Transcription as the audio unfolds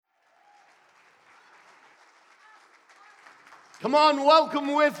Come on,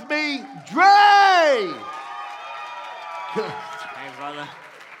 welcome with me, Dre! Hey, brother.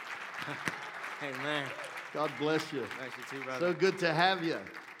 Hey, man. God bless you. Bless you too, brother. So good to have you.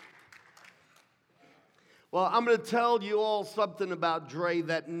 Well, I'm going to tell you all something about Dre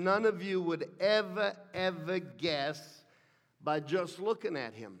that none of you would ever guess by just looking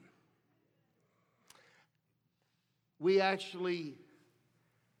at him. We actually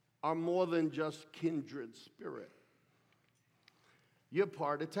are more than just kindred spirit. You're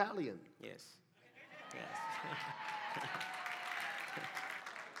part Italian. Yes.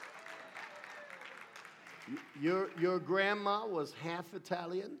 Your grandma was half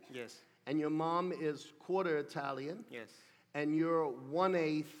Italian. Yes. And your mom is quarter Italian. Yes. And you're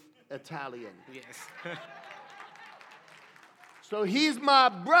 1/8 Italian. Yes. So he's my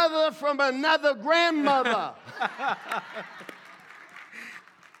brother from another grandmother.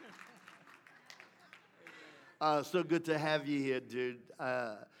 So good to have you here, dude.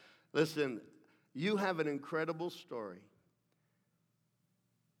 Listen, you have an incredible story.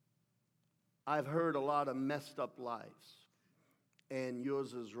 I've heard a lot of messed up lives, and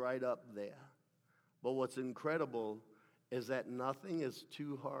yours is right up there. But what's incredible is that nothing is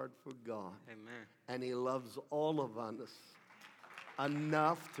too hard for God. Amen. And He loves all of us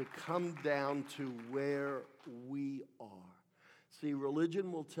enough to come down to where we are. See,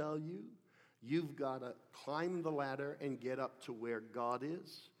 religion will tell you you've got to climb the ladder and get up to where God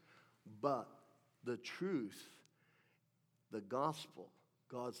is. But the truth, the gospel,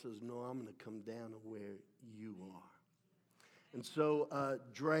 God says, no, I'm going to come down to where you are. And so,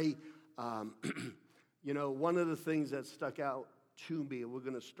 Dre, you know, one of the things that stuck out to me, and we're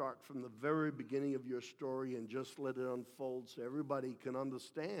going to start from the very beginning of your story and just let it unfold so everybody can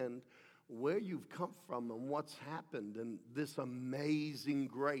understand where you've come from and what's happened and this amazing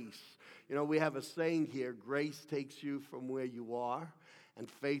grace. You know, we have a saying here, grace takes you from where you are, and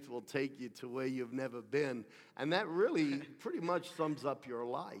faith will take you to where you've never been. And that really pretty much sums up your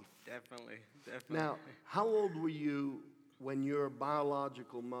life. Definitely. Now, how old were you when your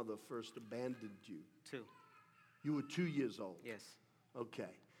biological mother first abandoned you? 2. You were 2 years old? Yes.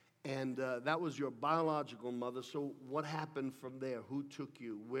 Okay. And that was your biological mother. So what happened from there? Who took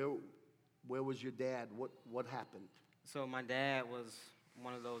you? Where was your dad? What happened? So my dad was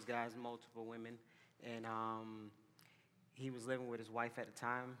one of those guys, multiple women, and he was living with his wife at the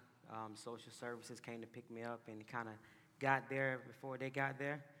time. Social services came to pick me up, and kind of got there before they got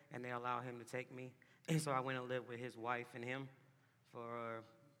there, and they allowed him to take me. And so I went and lived with his wife and him for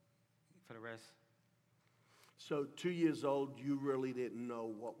the rest. So 2 years old, you really didn't know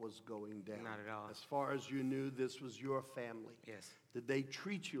what was going down? Not at all. As far as you knew, this was your family? Yes. Did they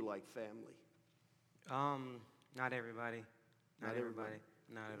treat you like family? Not everybody. Not everybody.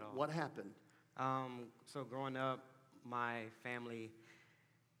 Not at all. What happened? So growing up, my family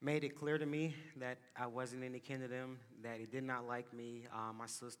made it clear to me that I wasn't any kin to them, that he did not like me. My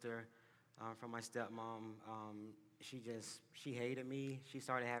sister, from my stepmom, she hated me. She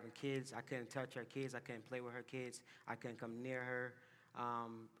started having kids. I couldn't touch her kids. I couldn't play with her kids. I couldn't come near her.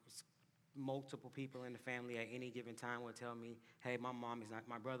 Multiple people in the family at any given time would tell me, hey, my mom is not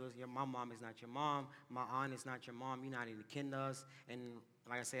my brothers. My mom is not your mom. My aunt is not your mom. You're not any kin to us. And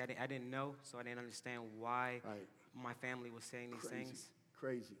like I said, I didn't know, so I didn't understand why my family was saying these things.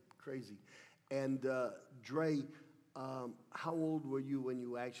 Crazy. And Dre, how old were you when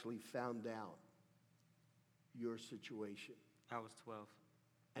you actually found out your situation? I was 12.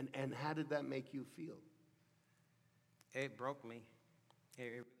 And how did that make you feel? It broke me. It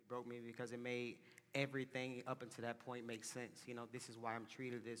really broke me because it made everything up until that point make sense. You know, this is why I'm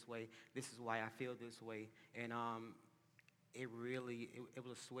treated this way. This is why I feel this way. And it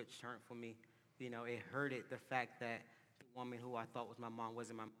was a switch turn for me. You know, it hurted the fact that the woman who I thought was my mom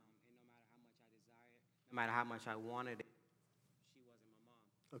wasn't my mom. And no matter how much I desired it, no matter how much I wanted it, she wasn't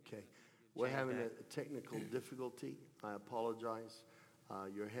my mom. Okay. We're having a technical difficulty. I apologize.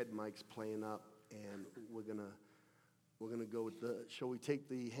 Your head mic's playing up, and we're gonna go with shall we take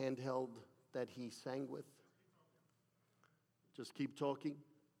the handheld that he sang with? Just keep talking?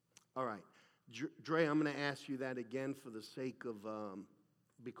 All right. Dre, I'm going to ask you that again for the sake of,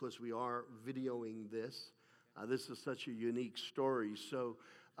 because we are videoing this. This is such a unique story. So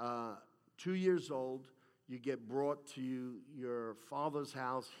 2 years old, you get brought to your father's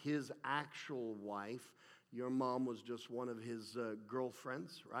house, his actual wife. Your mom was just one of his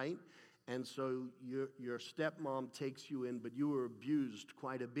girlfriends, right? And so your stepmom takes you in, but you were abused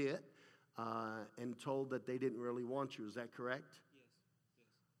quite a bit and told that they didn't really want you. Is that correct?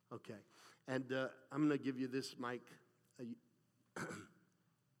 Yes. Okay. And I'm going to give you this mic.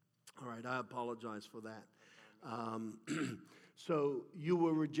 All right, I apologize for that. Um, so you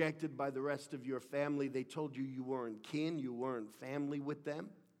were rejected by the rest of your family. They told you you weren't kin, you weren't family with them.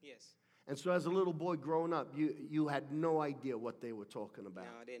 Yes. And so as a little boy growing up, you had no idea what they were talking about.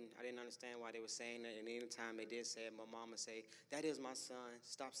 No, I didn't understand why they were saying that. And anytime they did say it, my mom would say, "That is my son.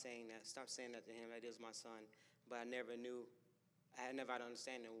 Stop saying that. Stop saying that to him. That is my son." But I never knew. I never had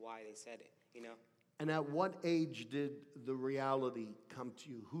understanding why they said it. You know. And at what age did the reality come to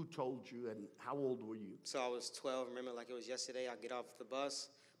you? Who told you, and how old were you? So I was 12. Remember, like it was yesterday. I get off the bus.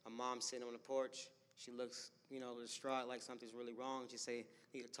 My mom's sitting on the porch. She looks, distraught, like something's really wrong. She say,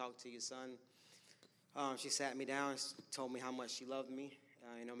 "Need to talk to your son." She sat me down, told me how much she loved me,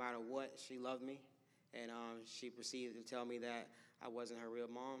 and no matter what, she loved me. And she proceeded to tell me that I wasn't her real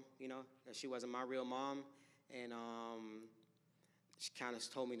mom, that she wasn't my real mom. And she kind of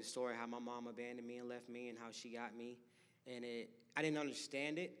told me the story how my mom abandoned me and left me, and how she got me. And I didn't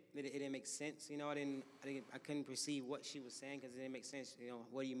understand it. It didn't make sense. I couldn't perceive what she was saying because it didn't make sense.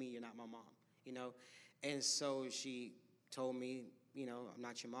 What do you mean you're not my mom? And so she told me, I'm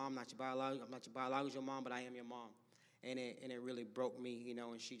not your mom, I'm not your biological mom, but I am your mom. And it really broke me,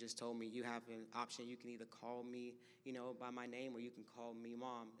 and she just told me, you have an option. You can either call me, by my name, or you can call me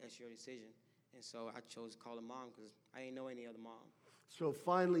mom. That's your decision. And so I chose to call her mom because I didn't know any other mom. So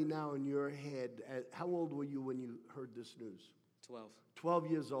finally now in your head, how old were you when you heard this news? 12.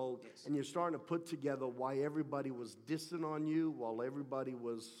 12 years old, Yes. and you're starting to put together why everybody was dissing on you, while everybody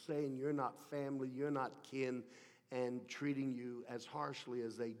was saying you're not family, you're not kin, and treating you as harshly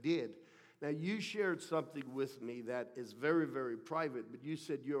as they did. Now, you shared something with me that is very, very private, but you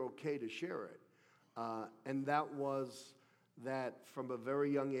said you're okay to share it. And that was that from a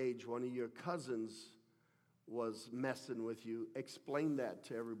very young age, one of your cousins was messing with you. Explain that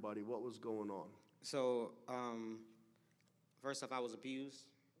to everybody, what was going on. So, first off, I was abused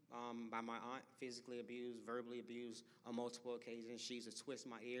by my aunt, physically abused, verbally abused on multiple occasions. She used to twist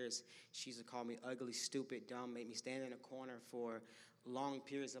my ears. She used to call me ugly, stupid, dumb, make me stand in a corner for long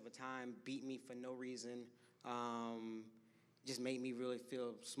periods of a time, beat me for no reason, just made me really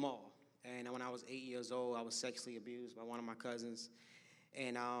feel small. And when I was 8 years old, I was sexually abused by one of my cousins.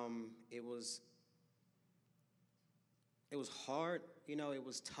 And it was hard, it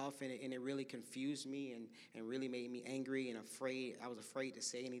was tough, and it really confused me and really made me angry and afraid. I was afraid to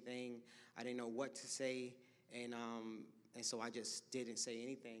say anything. I didn't know what to say, and so I just didn't say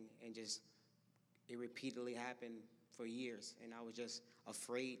anything, and it repeatedly happened for years, and I was just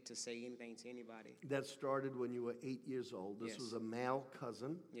afraid to say anything to anybody. That started when you were 8 years old. This Yes. was a male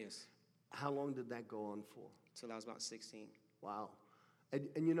cousin. Yes, How long did that go on for? till I was about 16. Wow. And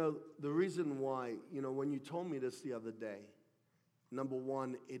the reason why, when you told me this the other day, number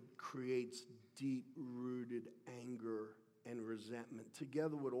one, it creates deep-rooted anger and resentment,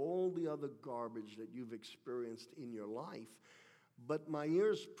 together with all the other garbage that you've experienced in your life. But my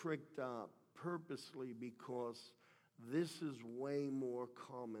ears pricked up purposely because this is way more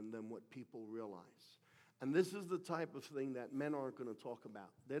common than what people realize. And this is the type of thing that men aren't going to talk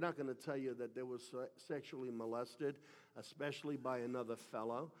about. They're not going to tell you that they were sexually molested, especially by another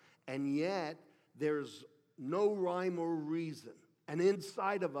fellow. And yet, there's no rhyme or reason. And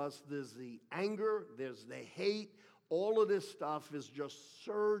inside of us, there's the anger, there's the hate. All of this stuff is just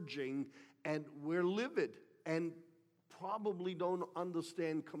surging, and we're livid and probably don't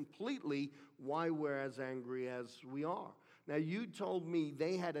understand completely why we're as angry as we are. Now, you told me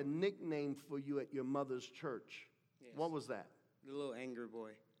they had a nickname for you at your mother's church. Yes. What was that? The little angry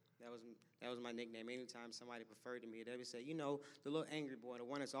boy. That was my nickname. Anytime somebody referred to me, they would say, the little angry boy, the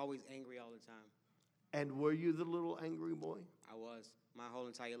one that's always angry all the time. And were you the little angry boy? I was. My whole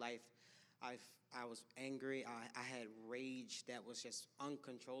entire life, I was angry. I had rage that was just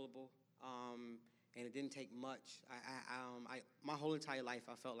uncontrollable, and it didn't take much. My whole entire life,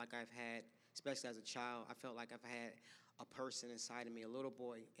 I felt like I've had, especially as a child, I felt like I've had a person inside of me, a little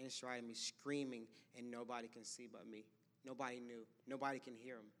boy inside of me screaming, and nobody can see but me. Nobody knew. Nobody can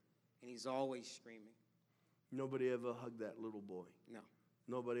hear him, and he's always screaming. Nobody ever hugged that little boy? No.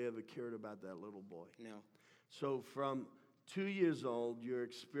 Nobody ever cared about that little boy? No. So from 2 years old, you're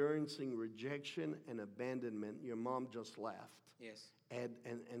experiencing rejection and abandonment. Your mom just left. Yes.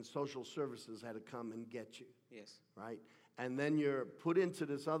 And social services had to come and get you. Yes. Right? And then you're put into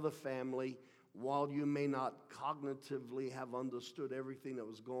this other family. While you may not cognitively have understood everything that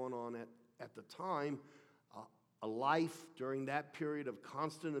was going on at the time, a life during that period of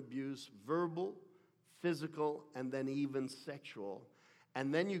constant abuse, verbal, physical, and then even sexual.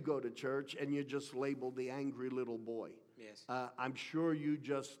 And then you go to church and you're just labeled the angry little boy. Yes. I'm sure you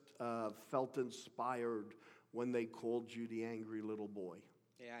just felt inspired when they called you the angry little boy.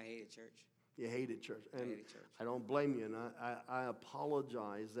 Yeah, I hated church. You hated church. And hated church. I don't blame you. And I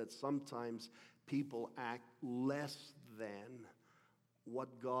apologize that sometimes people act less than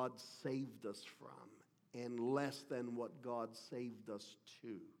what God saved us from and less than what God saved us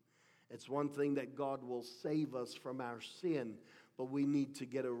to. It's one thing that God will save us from our sin, but we need to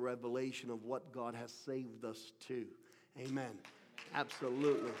get a revelation of what God has saved us to. Amen.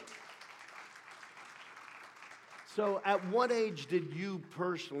 Absolutely. So at what age did you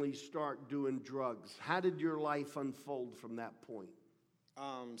personally start doing drugs? How did your life unfold from that point?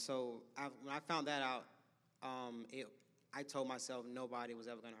 When I found that out, I told myself nobody was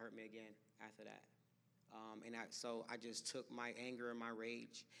ever going to hurt me again after that. So I just took my anger and my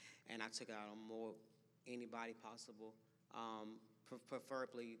rage, and I took it out on more anybody possible,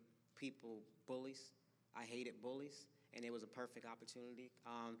 preferably bullies. I hated bullies, and it was a perfect opportunity.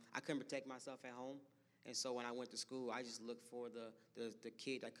 I couldn't protect myself at home, and so when I went to school, I just looked for the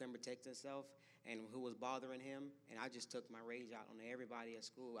kid that couldn't protect himself and who was bothering him, and I just took my rage out on everybody at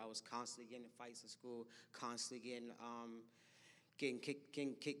school. I was constantly getting in fights in school, constantly getting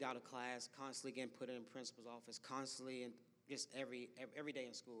kicked out of class, constantly getting put in principal's office, constantly, and just every day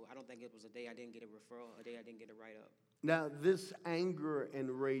in school. I don't think it was a day I didn't get a referral, a day I didn't get a write-up. Now, this anger and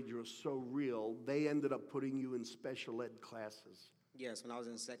rage was so real, they ended up putting you in special ed classes. Yes, when I was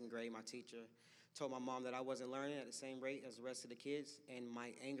in second grade, my teacher told my mom that I wasn't learning at the same rate as the rest of the kids, and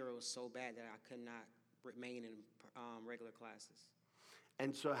my anger was so bad that I could not remain in regular classes.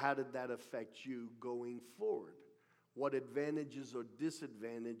 And so how did that affect you going forward? What advantages or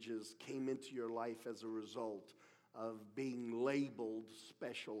disadvantages came into your life as a result of being labeled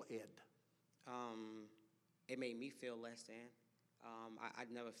special ed? It made me feel less than. I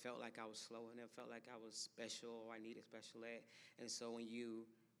never felt like I was slow. I never felt like I was special or I needed special ed. And so when you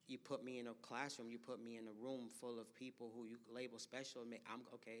put me in a classroom, you put me in a room full of people who you label special, I'm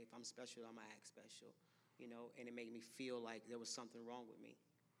okay, if I'm special, I'm going to act special, and it made me feel like there was something wrong with me.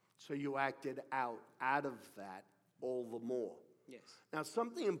 So you acted out of that all the more. Yes. Now,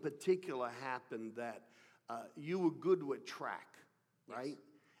 something in particular happened that you were good with track, right?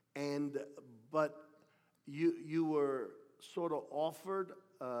 Yes. But you were sort of offered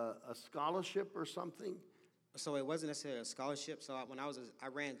a scholarship or something? So it wasn't necessarily a scholarship. So I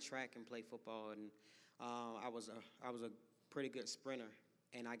ran track and played football, and I was a pretty good sprinter.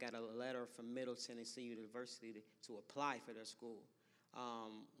 And I got a letter from Middle Tennessee University to apply for their school.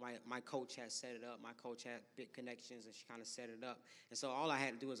 My coach had set it up. My coach had big connections, and she kind of set it up. And so all I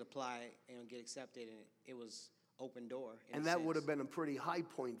had to do was apply and get accepted, and it was open door. And that would have been a pretty high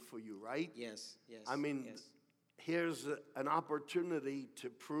point for you, right? Yes. I mean, yes. Here's an opportunity to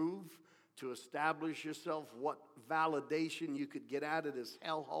prove, to establish yourself, what validation you could get out of this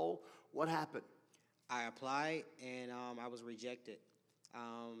hellhole. What happened? I applied, and I was rejected.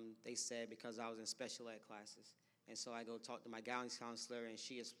 They said because I was in special ed classes. And so I go talk to my guidance counselor, and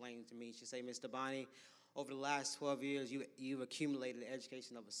she explained to me, she said, Mr. Bonnie, over the last 12 years, you've accumulated the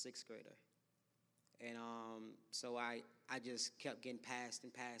education of a sixth grader. And so I just kept getting passed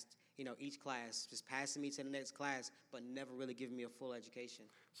and passed, each class, just passing me to the next class, but never really giving me a full education.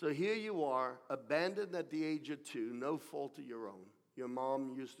 So here you are, abandoned at the age of 2, no fault of your own. Your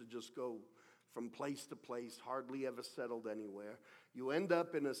mom used to just go from place to place, hardly ever settled anywhere. You end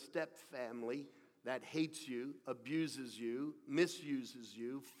up in a step family that hates you, abuses you, misuses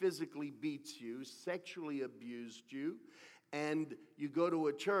you, physically beats you, sexually abused you, and you go to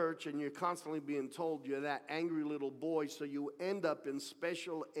a church and you're constantly being told you're that angry little boy, so you end up in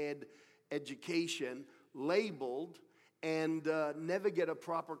special ed education, labeled, and never get a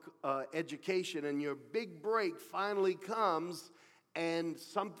proper education, and your big break finally comes, and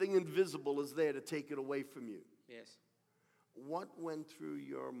something invisible is there to take it away from you. Yes. What went through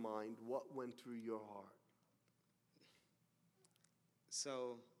your mind? What went through your heart?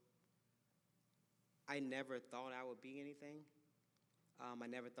 So I never thought I would be anything. I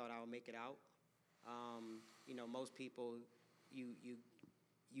never thought I would make it out. Most people, you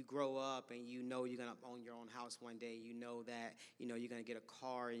grow up and you're gonna own your own house one day. You know that you're gonna get a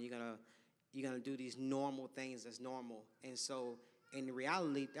car and you're gonna do these normal things that's normal. And so in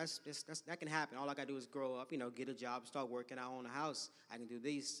reality, that can happen. All I gotta do is grow up, get a job, start working, I own a house. I can do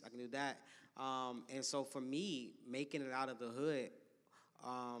this, I can do that. And so for me, making it out of the hood,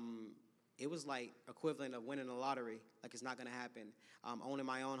 it was like equivalent of winning the lottery. Like, it's not gonna happen. Owning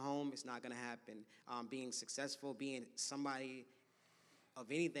my own home, it's not gonna happen. Being successful, being somebody of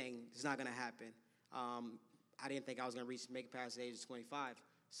anything, it's not gonna happen. I didn't think I was gonna make it past the age of 25.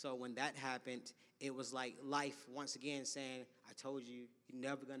 So when that happened, it was like life once again saying, I told you, you're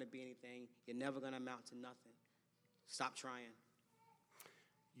never gonna be anything. You're never gonna amount to nothing. Stop trying.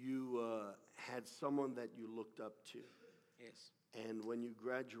 You had someone that you looked up to. Yes. And when you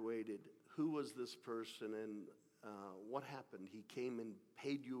graduated, who was this person and what happened? He came and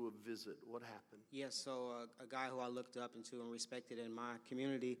paid you a visit. What happened? Yes, so a guy who I looked up into and respected in my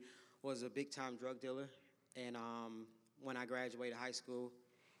community was a big-time drug dealer. And when I graduated high school,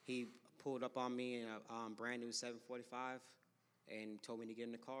 he pulled up on me in a brand new 745 and told me to get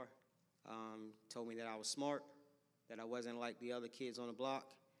in the car. Told me that I was smart, that I wasn't like the other kids on the block,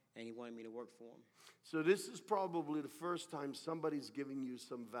 and he wanted me to work for him. So this is probably the first time somebody's giving you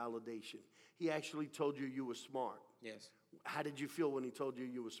some validation. He actually told you you were smart. Yes. How did you feel when he told you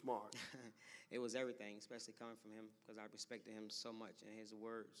you were smart? It was everything, especially coming from him, because I respected him so much, and his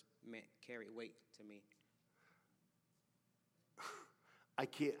words carried weight to me. I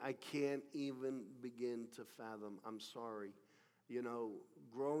can't even begin to fathom. I'm sorry. You know,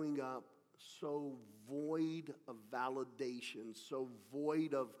 growing up so void of validation, so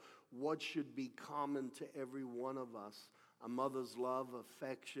void of what should be common to every one of us, a mother's love,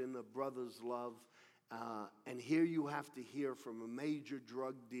 affection, a brother's love. And here you have to hear from a major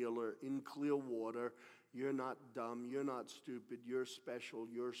drug dealer in Clearwater, you're not dumb, you're not stupid, you're special,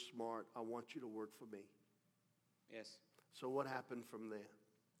 you're smart, I want you to work for me. Yes. So what happened from there?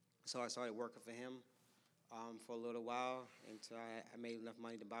 So I started working for him for a little while until I made enough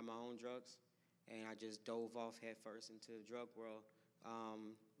money to buy my own drugs. And I just dove off headfirst into the drug world,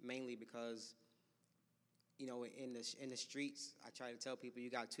 mainly because, you know, in the streets, I try to tell people you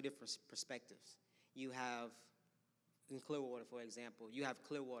got two different perspectives. You have, in Clearwater, for example, you have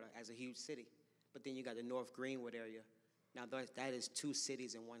Clearwater as a huge city, but then you got the North Greenwood area. Now, that is two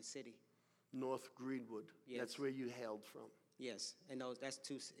cities in one city. North Greenwood. Yes. That's where you hailed from. Yes, and that's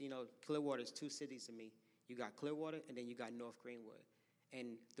two, you know, Clearwater is two cities to me. You got Clearwater, and then you got North Greenwood.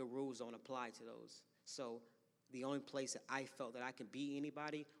 And the rules don't apply to those. So the only place that I felt that I could be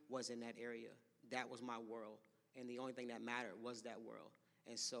anybody was in that area. That was my world. And the only thing that mattered was that world.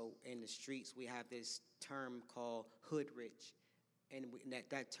 And so in the streets, we have this term called hood rich. And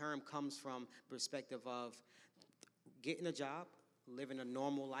that term comes from perspective of getting a job, living a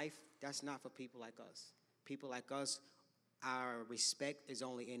normal life. That's not for people like us. People like us, our respect is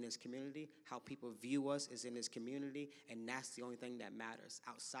only in this community. How people view us is in this community, and that's the only thing that matters.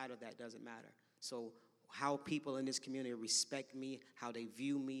 Outside of that doesn't matter. So how people in this community respect me, how they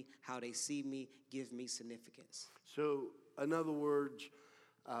view me, how they see me, give me significance. So, in other words,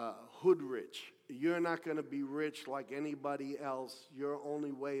 hood rich. You're not going to be rich like anybody else. Your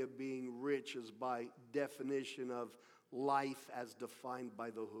only way of being rich is by definition of life as defined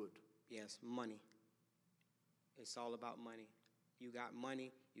by the hood. Yes, money. It's all about money. You got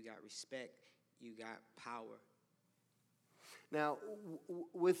money, you got respect, you got power. Now,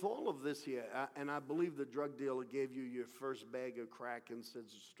 with all of this here, and I believe the drug dealer gave you your first bag of crack and said,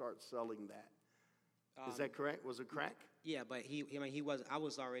 start selling that. Is that correct? Was it crack? Yeah, but I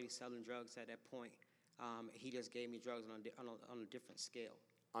was already selling drugs at that point. He just gave me drugs on a different scale.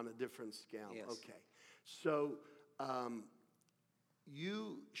 On a different scale, yes. Okay. So,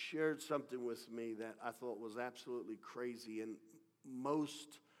 you shared something with me that I thought was absolutely crazy, and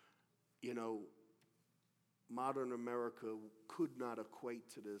most, you know, modern America could not equate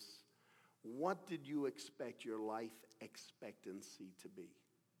to this. What did you expect your life expectancy to be?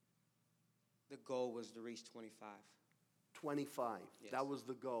 The goal was to reach 25. 25. Yes. That was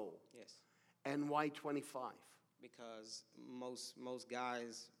the goal. Yes. And why 25? Because most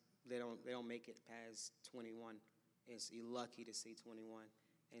guys they don't make it past 21. You're lucky to see 21.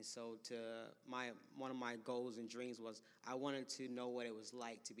 And so one of my goals and dreams was I wanted to know what it was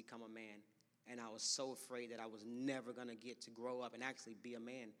like to become a man. And I was so afraid that I was never going to get to grow up and actually be a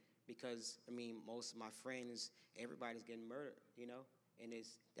man because, I mean, most of my friends, everybody's getting murdered, you know? And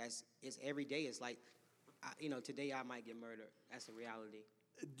it's every day. It's like, you know, today I might get murdered. That's a reality.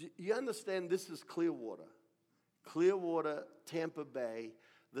 Do you understand this is Clearwater? Clearwater, Tampa Bay,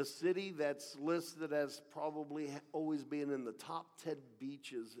 the city that's listed as probably always being in the top 10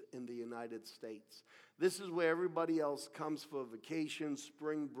 beaches in the United States. This is where everybody else comes for vacation,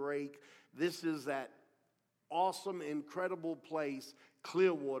 spring break. This is that awesome, incredible place,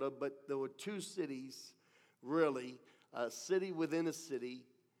 Clearwater, but there were two cities, really, a city within a city,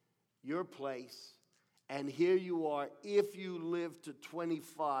 your place, and here you are. If you lived to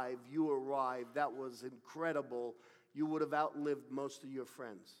 25, you arrived. That was incredible. You would have outlived most of your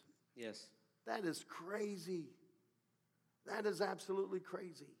friends. Yes. That is crazy. That is absolutely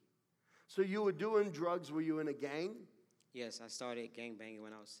crazy. So you were doing drugs. Were you in a gang? Yes, I started gangbanging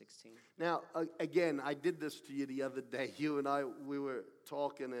when I was 16. Now, again, I did this to you the other day. You and I, we were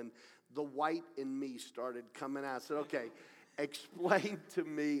talking, and the white in me started coming out. I said, okay. Explain to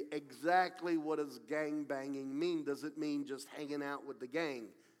me exactly what does gang banging mean? Does it mean just hanging out with the gang?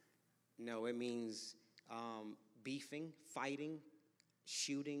 No, it means beefing, fighting,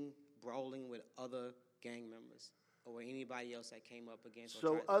 shooting, brawling with other gang members or anybody else that came up against. Or So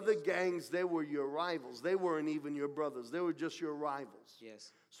tried to other disrespect. gangs, they were your rivals. They weren't even your brothers. They were just your rivals.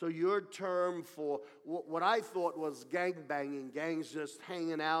 Yes. So your term for what I thought was gang banging, gangs just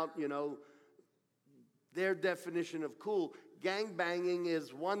hanging out, you know, their definition of cool. Gang banging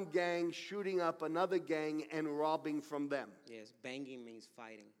is one gang shooting up another gang and robbing from them. Yes, banging means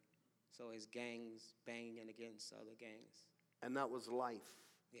fighting. So it's gangs banging against other gangs. And that was life.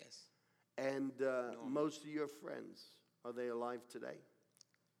 Yes. And most of your friends, are they alive today?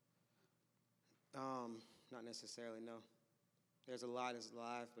 Not necessarily, no. There's a lot that's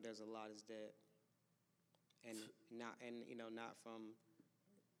alive, but there's a lot that's dead. And not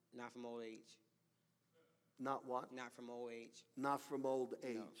from old age. Not what? Not from old age. Not from old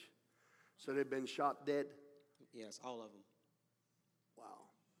age. No. So they've been shot dead? Yes, all of them. Wow.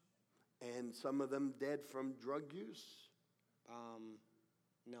 And some of them dead from drug use?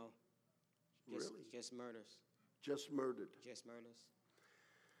 No. Really? Just murders. Just murdered. Just murders.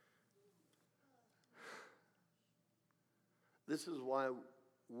 This is why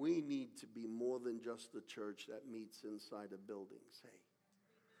we need to be more than just the church that meets inside a building, say.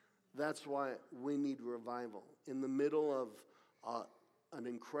 That's why we need revival. In the middle of an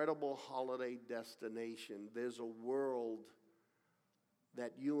incredible holiday destination, there's a world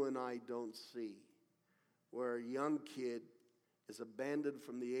that you and I don't see, where a young kid is abandoned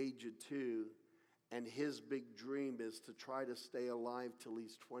from the age of 2, and his big dream is to try to stay alive till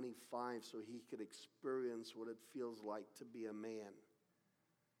he's 25 so he could experience what it feels like to be a man.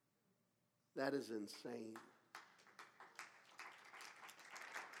 That is insane.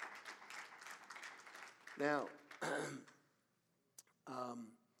 Now,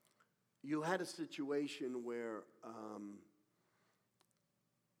 you had a situation where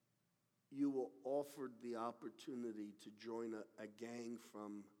you were offered the opportunity to join a gang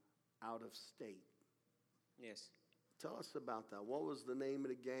from out of state. Yes. Tell us about that. What was the name of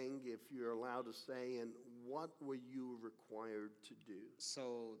the gang, if you're allowed to say, and what were you required to do?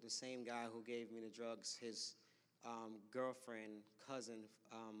 So the same guy who gave me the drugs, his girlfriend, cousin,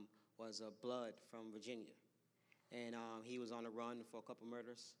 was a blood from Virginia. And he was on the run for a couple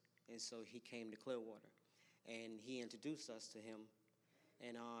murders, and so he came to Clearwater. And he introduced us to him.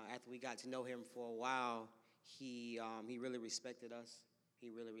 And after we got to know him for a while, he really respected us.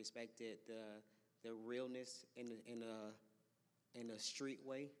 He really respected the realness in the street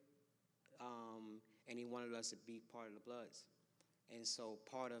way, and he wanted us to be part of the Bloods. And so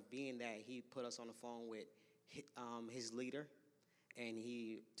part of being that, he put us on the phone with his leader, and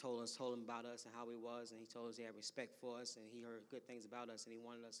he told him about us and how he was, and he told us he had respect for us, and he heard good things about us, and he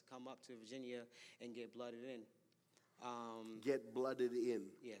wanted us to come up to Virginia and get blooded in. Get blooded in.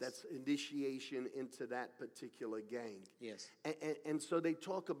 Yes. That's initiation into that particular gang. Yes. And so they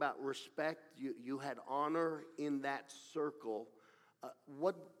talk about respect. You had honor in that circle.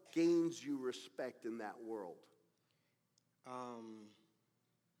 What gains you respect in that world?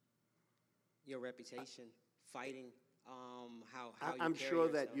 Your reputation, fighting, how you I'm carry sure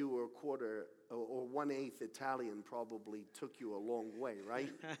yourself. that you were a quarter or 1/8 Italian probably took you a long way,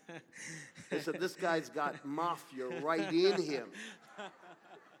 right? They said, this guy's got mafia right in him.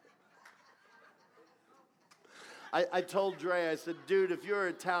 I told Dre, I said, dude, if you're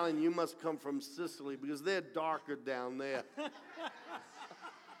Italian, you must come from Sicily because they're darker down there.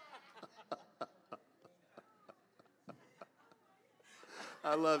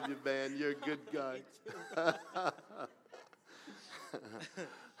 I love you, man. You're a good guy.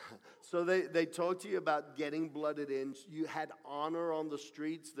 So they talked to you about getting blooded in. You had honor on the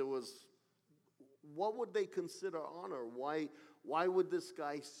streets. What would they consider honor? Why would this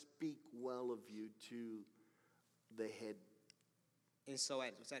guy speak well of you to the head? And so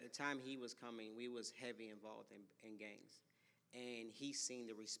at the time he was coming, we was heavy involved in gangs. And he's seen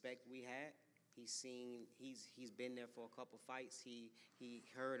the respect we had. He's been there for a couple fights. He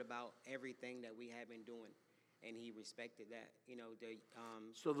heard about everything that we had been doing, and he respected that.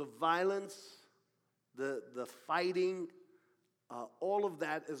 So the violence, the fighting, all of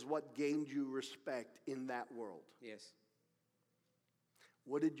that is what gained you respect in that world. Yes.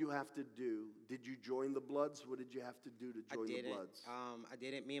 What did you have to do? Did you join the Bloods? What did you have to do to join the Bloods? I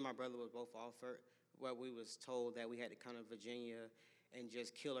didn't. Me and my brother was both offered. Well, we was told that we had to come to Virginia and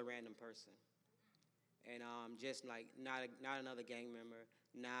just kill a random person. And just like not another gang member,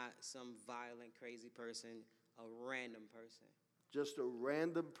 not some violent, crazy person, a random person. Just a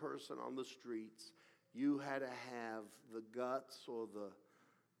random person on the streets, you had to have the guts or the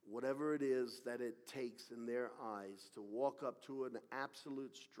whatever it is that it takes in their eyes to walk up to an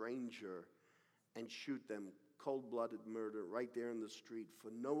absolute stranger and shoot them, cold-blooded murder right there in the street for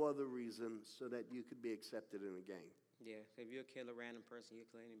no other reason so that you could be accepted in a gang. Yeah, if you kill a random person, you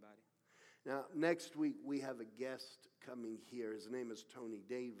kill anybody. Now, next week we have a guest coming here. His name is Tony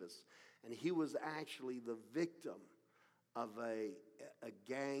Davis, and he was actually the victim of a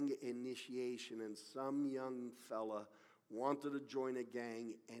gang initiation, and some young fella wanted to join a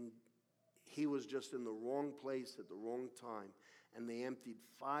gang, and he was just in the wrong place at the wrong time, and they emptied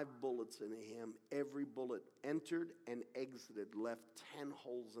 5 bullets into him. Every bullet entered and exited, left 10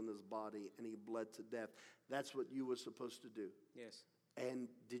 holes in his body, and he bled to death. That's what you were supposed to do. Yes. And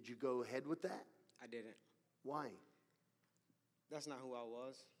did you go ahead with that? I didn't. Why? That's not who I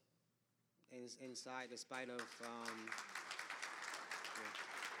was. Inside, despite of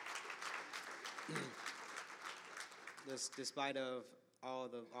despite of all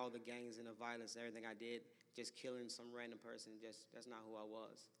the gangs and the violence and everything I did, just killing some random person, that's not who I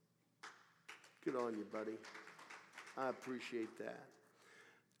was. Good on you, buddy. I appreciate that.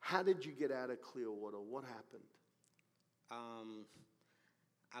 How did you get out of Clearwater? What happened?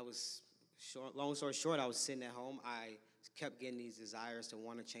 I was long story short, I was sitting at home. I kept getting these desires to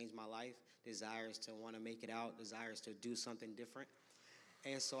want to change my life, desires to want to make it out, desires to do something different.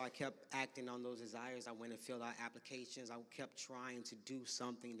 And so I kept acting on those desires. I went and filled out applications. I kept trying to do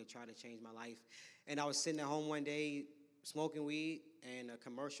something to try to change my life. And I was sitting at home one day smoking weed, and a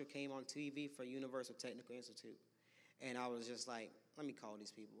commercial came on TV for Universal Technical Institute. And I was just like, let me call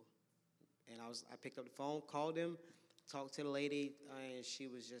these people. And I picked up the phone, called them, talked to the lady, and she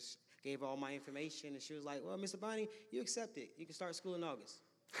was just gave her all my information. And she was like, well, Mr. Bonnie, you accepted. You can start school in August.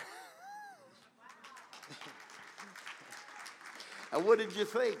 And what did you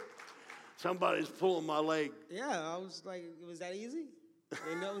think? Somebody's pulling my leg. Yeah, I was like, it was that easy? I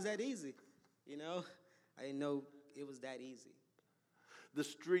didn't know it was that easy. You know, I didn't know it was that easy. The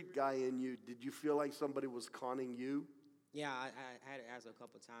street guy in you, did you feel like somebody was conning you? Yeah, I had to ask her a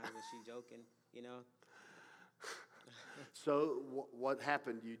couple of times, was she joking, you know? So what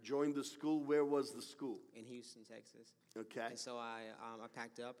happened? You joined the school. Where was the school? In Houston, Texas. Okay. And so I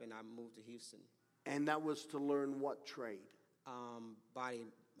packed up and I moved to Houston. And that was to learn what trade? Learn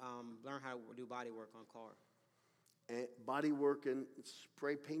how to do body work on car. And body work and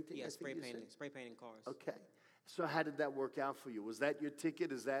spray painting? Yeah, spray painting cars. Okay. So how did that work out for you? Was that your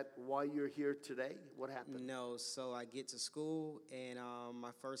ticket? Is that why you're here today? What happened? No, so I get to school, and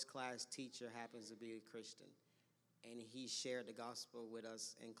my first class teacher happens to be a Christian. And he shared the gospel with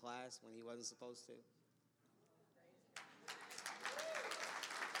us in class when he wasn't supposed to.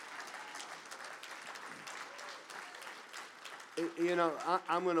 You know,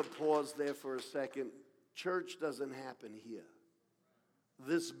 I'm going to pause there for a second. Church doesn't happen here.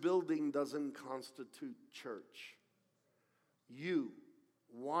 This building doesn't constitute church. You,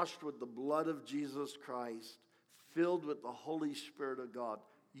 washed with the blood of Jesus Christ, filled with the Holy Spirit of God,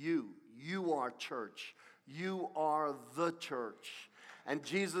 you are church. You are the church. And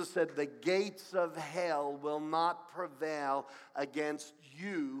Jesus said, the gates of hell will not prevail against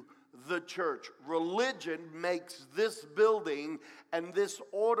you, the church. Religion makes this building and this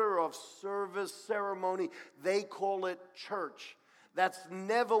order of service ceremony, they call it church. That's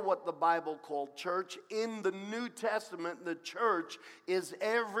never what the Bible called church. In the New Testament, the church is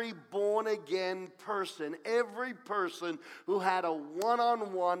every born-again person, every person who had a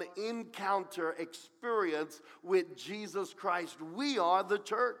one-on-one encounter experience with Jesus Christ. We are the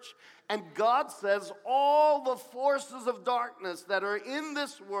church. And God says all the forces of darkness that are in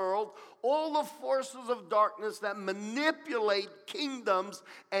this world, all the forces of darkness that manipulate kingdoms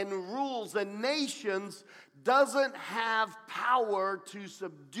and rules and nations, doesn't have power to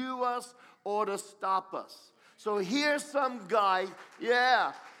subdue us or to stop us. So here's some guy,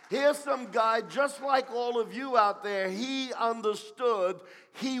 here's some guy just like all of you out there. He understood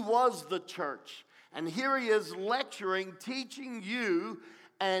he was the church. And here he is lecturing, teaching you,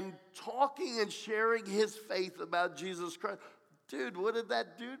 and talking and sharing his faith about Jesus Christ. Dude, what did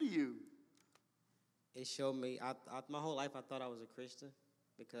that do to you? It showed me, my whole life I thought I was a Christian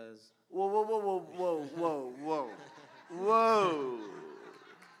because... Whoa.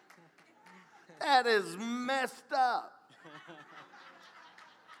 That is messed up.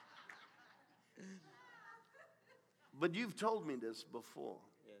 But you've told me this before.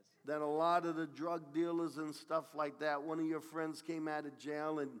 Yes. That a lot of the drug dealers and stuff like that, one of your friends came out of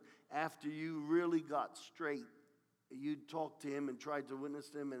jail, and after you really got straight, you talked to him and tried to witness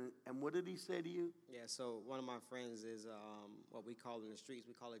to him, and what did he say to you? Yeah, so one of my friends is what we call in the streets,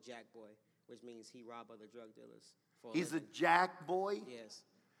 we call a jack boy, which means he robbed other drug dealers. For He's a living. jack boy? Yes.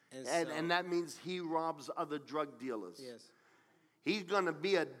 And that means he robs other drug dealers. Yes. He's going to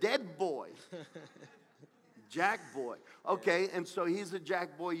be a dead boy. Jack boy. Okay, and so he's a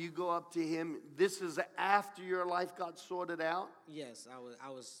jack boy. You go up to him. This is after your life got sorted out? Yes, I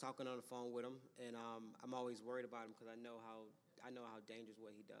was talking on the phone with him, and I'm always worried about him because I know how dangerous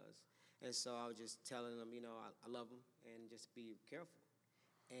what he does. And so I was just telling him, I love him and just be careful.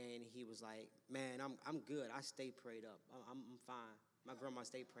 And he was like, man, I'm good. I stay prayed up. I'm fine. My grandma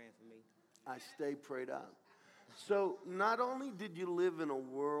stayed praying for me. I stay prayed up. So not only did you live in a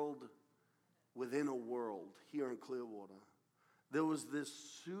world within a world here in Clearwater, there was this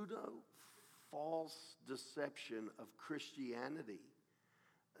pseudo false deception of Christianity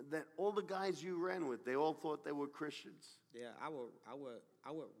that all the guys you ran with, they all thought they were Christians. Yeah, I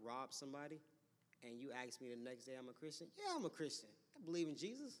would rob somebody, and you ask me the next day I'm a Christian. Yeah, I'm a Christian. I believe in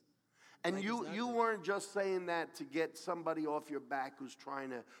Jesus. And Like you weren't just saying that to get somebody off your back who's trying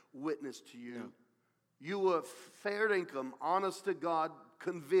to witness to you. No. You were fair income, honest to God,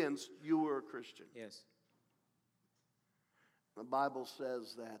 convinced you were a Christian. Yes. The Bible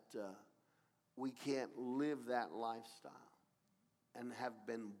says that we can't live that lifestyle and have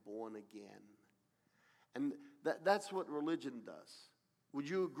been born again. And that's what religion does. Would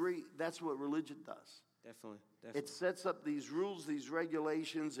you agree? That's what religion does. Definitely. It sets up these rules, these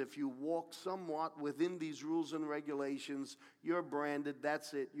regulations. If you walk somewhat within these rules and regulations, you're branded.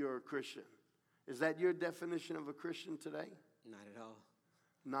 That's it. You're a Christian. Is that your definition of a Christian today? Not at all.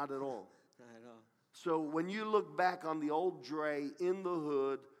 Not at all. Not at all. So when you look back on the old Dre in the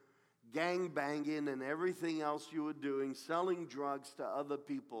hood, gang banging and everything else you were doing, selling drugs to other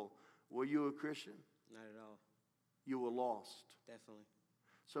people, were you a Christian? Not at all. You were lost. Definitely.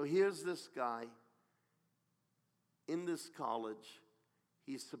 So here's this guy in this college.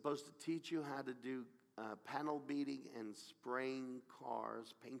 He's supposed to teach you how to do panel beating and spraying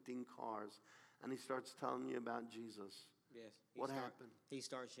cars, painting cars, and he starts telling you about Jesus. Yes. What happened? He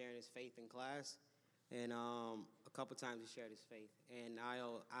started sharing his faith in class, and a couple times he shared his faith. And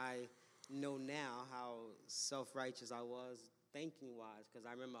I know now how self-righteous I was thinking-wise, because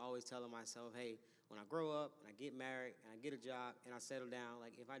I remember always telling myself, hey, when I grow up and I get married and I get a job and I settle down,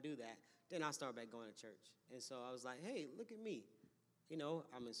 like if I do that, then I'll start back going to church. And so I was like, hey, look at me.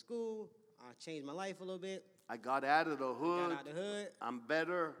 I'm in school. I changed my life a little bit. I got out of the hood. Got out the hood. I'm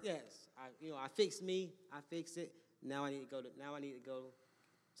better. Yes. I fixed me. I fixed it. Now I need to go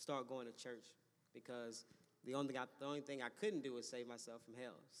start going to church, because the only thing I couldn't do was save myself from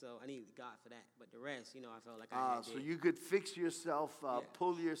hell. So I needed God for that. But the rest, I felt like I had So did. you could fix yourself up, Yeah.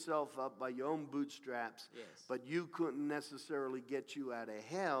 pull yourself up by your own bootstraps, Yes. but you couldn't necessarily get you out of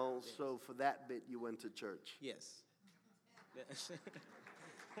hell, Yes. so for that bit you went to church. Yes. Yes.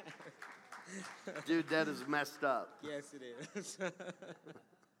 Dude, that is messed up. Yes, it is.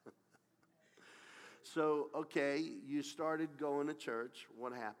 So, okay, you started going to church.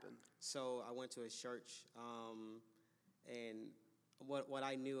 What happened? So I went to a church, and what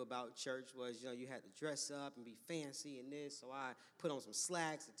I knew about church was, you had to dress up and be fancy and this. So I put on some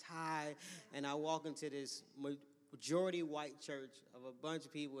slacks, a tie, and I walk into this majority white church of a bunch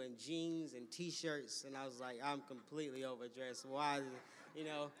of people in jeans and T-shirts, and I was like, I'm completely overdressed. Why,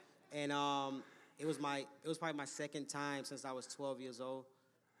 And it was probably my second time since I was 12 years old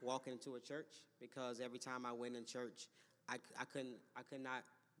walking into a church, because every time I went in church, I could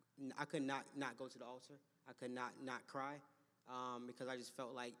not go to the altar. I could not cry, because I just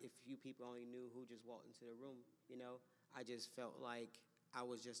felt like if you people only knew who just walked into the room, I just felt like I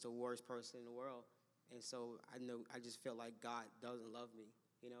was just the worst person in the world. And so I just felt like God doesn't love me.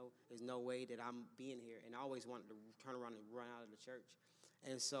 There's no way that I'm being here. And I always wanted to turn around and run out of the church.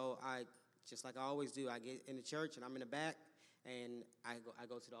 And so just like I always do, I get in the church and I'm in the back, and I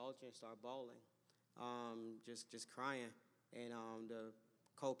go to the altar and start bawling, just crying. And the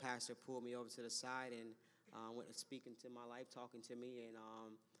co-pastor pulled me over to the side and went to speak into my life, talking to me, and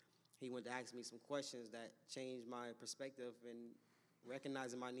he went to ask me some questions that changed my perspective and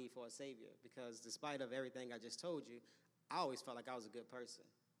recognizing my need for a Savior. Because despite of everything I just told you, I always felt like I was a good person.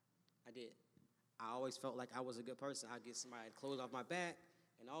 I did. I always felt like I was a good person. I'd get somebody clothes off my back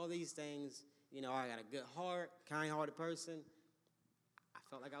and all these things. I got a good heart, kind-hearted person. I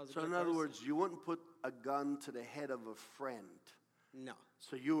felt like I was a good person. So in other words, you wouldn't put a gun to the head of a friend. No.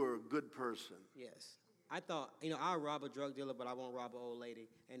 So you were a good person. Yes. I thought, I'll rob a drug dealer, but I won't rob an old lady,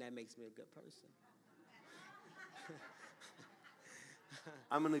 and that makes me a good person.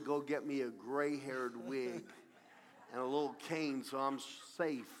 I'm going to go get me a gray-haired wig and a little cane so I'm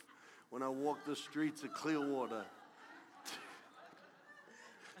safe when I walk the streets of Clearwater.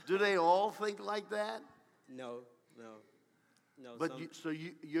 Do they all think like that? No. But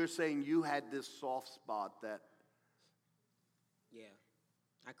you're saying you had this soft spot that Yeah.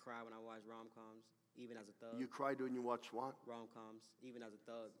 I cry when I watch rom-coms, even as a thug. you cried when you watched what? Rom-coms, even as a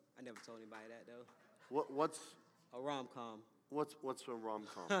thug. I never told anybody that, though. What's A rom-com. what's a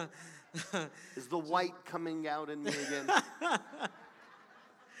rom-com? Is the white coming out in me again?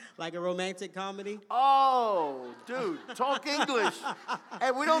 Like a romantic comedy? Oh, dude, talk English.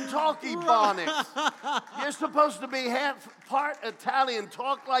 Hey, we don't talk Ebonics. You're supposed to be half part Italian.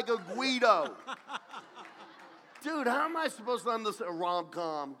 Talk like a Guido. Dude, how am I supposed to understand a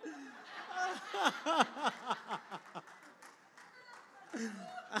rom-com?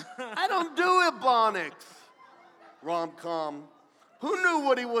 I don't do Ebonics. Rom-com. Who knew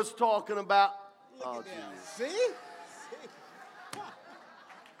what he was talking about? Oh, Jesus. See?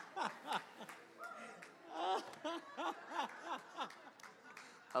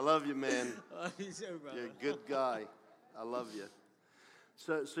 I love you, man. You too, brother. You're a good guy. I love you.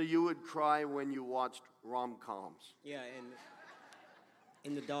 So you would cry when you watched rom-coms. Yeah, and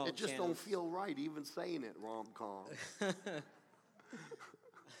in the dog It just channels. don't feel right even saying it, rom-com.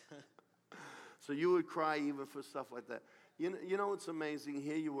 So you would cry even for stuff like that. You know what's amazing?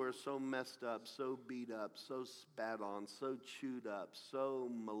 Here you were so messed up, so beat up, so spat on, so chewed up, so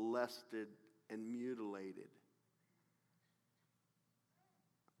molested and mutilated.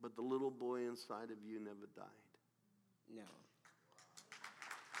 But the little boy inside of you never died. No.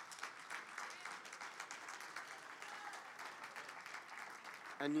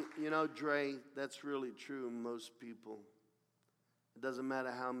 And you know, Dre, that's really true in most people. It doesn't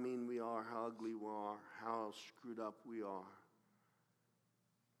matter how mean we are, how ugly we are, how screwed up we are.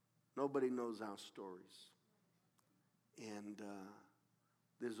 Nobody knows our stories. And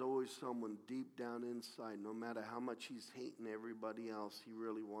there's always someone deep down inside, no matter how much he's hating everybody else, he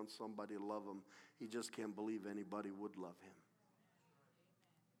really wants somebody to love him. He just can't believe anybody would love him.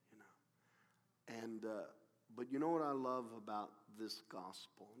 You know. And but you know what I love about this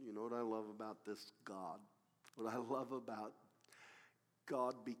gospel? You know what I love about this God? What I love about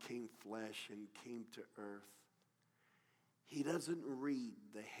God became flesh and came to earth. He doesn't read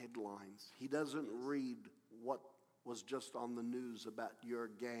the headlines. He doesn't read what was just on the news about your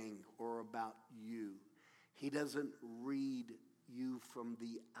gang or about you. He doesn't read you from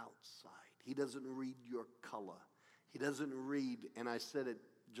the outside. He doesn't read your color. He doesn't read, and I said it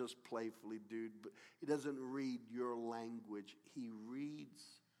just playfully, dude, but he doesn't read your language. He reads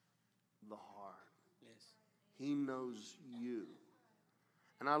the heart. Yes. He knows you.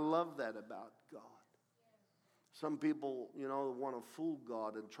 And I love that about God. Some people, you know, want to fool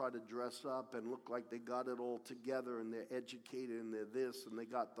God and try to dress up and look like they got it all together and they're educated and they're this and they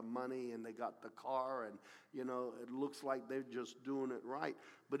got the money and they got the car and, you know, it looks like they're just doing it right.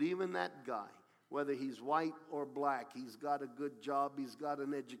 But even that guy, whether he's white or black, he's got a good job, he's got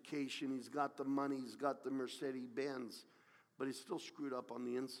an education, he's got the money, he's got the Mercedes-Benz, but he's still screwed up on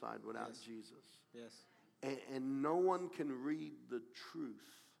the inside without Yes. Jesus. Yes. And no one can read the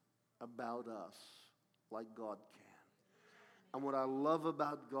truth about us like God can. And what I love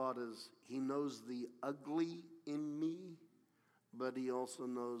about God is he knows the ugly in me, but he also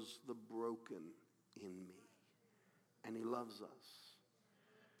knows the broken in me. And he loves us.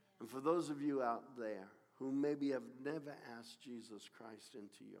 And for those of you out there who maybe have never asked Jesus Christ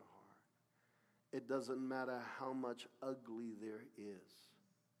into your heart, it doesn't matter how much ugly there is.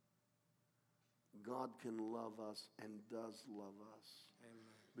 God can love us and does love us.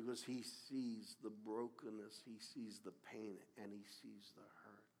 Amen. Because he sees the brokenness, he sees the pain, and he sees the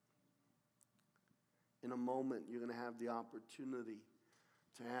hurt. In a moment, you're going to have the opportunity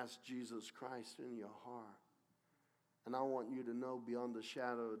to ask Jesus Christ in your heart. And I want you to know beyond a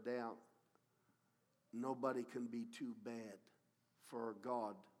shadow of doubt, nobody can be too bad for a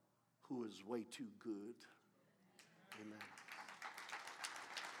God who is way too good. Amen.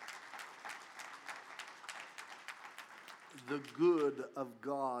 The good of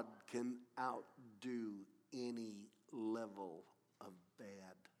God can outdo any level of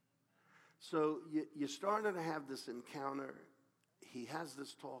bad. So you're starting to have this encounter. He has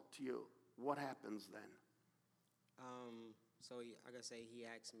this talk to you. What happens then? So like I say, he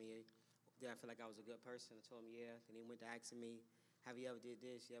asked me, did I feel like I was a good person? I told him, yeah. Then he went to asking me, have you ever did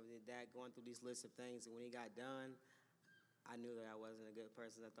this? You ever did that? Going through these lists of things. And when he got done, I knew that I wasn't a good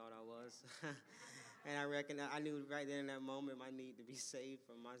person I thought I was. And I reckon I knew right there in that moment my need to be saved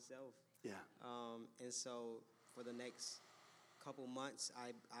from myself. Yeah. And so for the next couple months,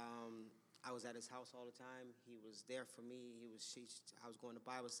 I was at his house all the time. He was there for me. I was going to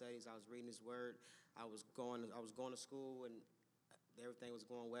Bible studies. I was reading his word. I was going to school, and everything was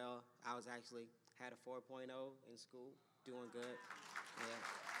going well. I was actually had a 4.0 in school, doing good. Yeah.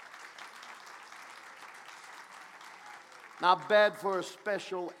 Not bad for a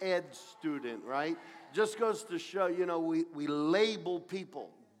special ed student, right? Just goes to show, we label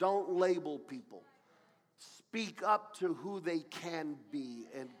people. Don't label people. Speak up to who they can be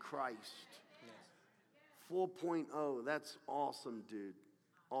in Christ. Yes. 4.0, that's awesome, dude.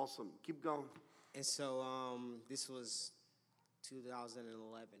 Awesome. Keep going. And so this was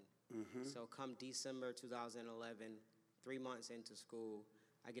 2011. So come December 2011, 3 months into school,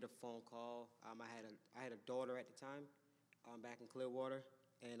 I get a phone call. I had a daughter at the time, back in Clearwater,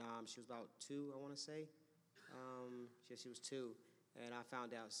 and she was about 2, I want to say. She was 2, and I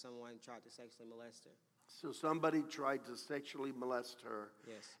found out someone tried to sexually molest her. So somebody tried to sexually molest her.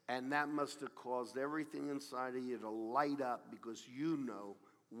 Yes. And that must have caused everything inside of you to light up because you know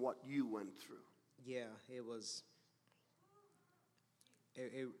what you went through. Yeah, it was.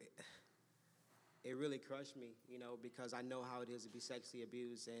 It really crushed me, because I know how it is to be sexually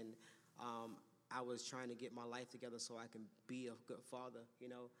abused, and I was trying to get my life together so I can be a good father,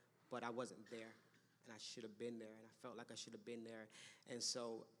 but I wasn't there, and I should have been there, and I felt like I should have been there, and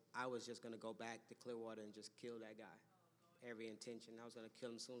so I was just going to go back to Clearwater and just kill that guy. Every intention. I was going to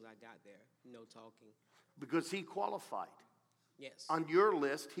kill him as soon as I got there. No talking. Because he qualified. Yes. On your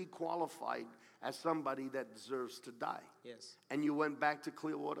list, he qualified as somebody that deserves to die. Yes. And you went back to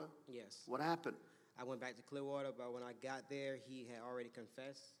Clearwater? Yes. What happened? I went back to Clearwater, but when I got there, he had already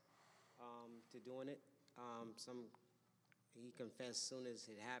confessed to doing it. He confessed as soon as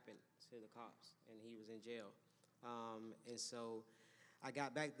it happened to the cops, and he was in jail. And so I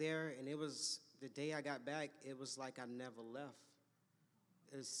got back there, and it was the day I got back, it was like I never left.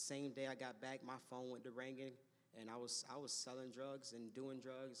 It was the same day I got back, my phone went to ringing, and I was selling drugs and doing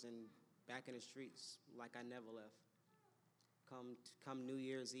drugs and back in the streets like I never left. Come New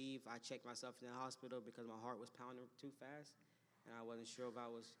Year's Eve, I checked myself in the hospital because my heart was pounding too fast, and I wasn't sure if I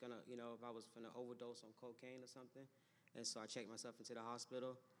was gonna overdose on cocaine or something, and so I checked myself into the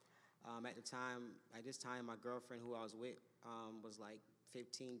hospital. At this time, my girlfriend who I was with was like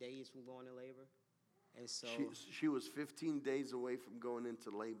 15 days from going into labor, and so she was 15 days away from going into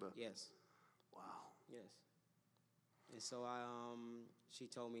labor. Yes. Wow. Yes. And so she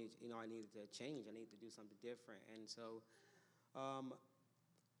told me, I needed to change. I needed to do something different. And so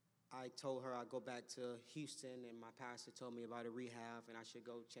I told her I'd go back to Houston, and my pastor told me about a rehab, and I should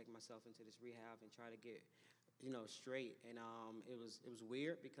go check myself into this rehab and try to get, straight. And it was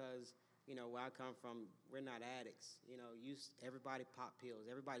weird because, where I come from, we're not addicts. Everybody pop pills,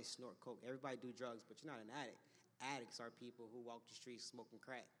 everybody snort coke, everybody do drugs, but you're not an addict. Addicts are people who walk the streets smoking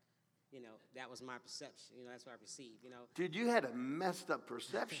crack. That was my perception. That's what I perceived, Dude, you had a messed up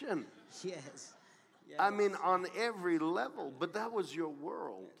perception. Yes. I mean, on every level, but that was your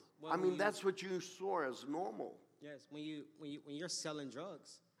world. Yes. Well, that's what you saw as normal. Yes, when you're selling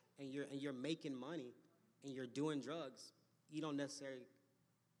drugs and you're making money and you're doing drugs, you don't necessarily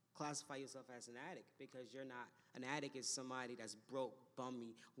classify yourself as an addict because you're not. An addict is somebody that's broke,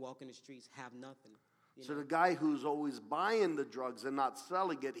 bummy, walking the streets, have nothing. So the guy who's always buying the drugs and not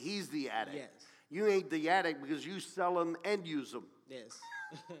selling it, he's the addict. Yes. You ain't the addict because you sell them and use them. Yes.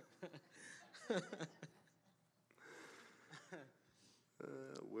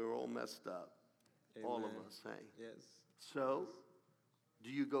 We're all messed up. Amen. All of us, hey? Yes. So,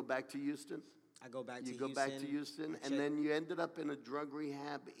 do you go back to Houston? I go back to Houston. You go back to Houston, and then you ended up in a drug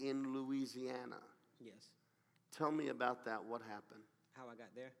rehab in Louisiana. Yes. Tell me about that. What happened? How I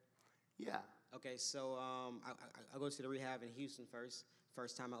got there? Yeah. Okay, so I go to the rehab in Houston first.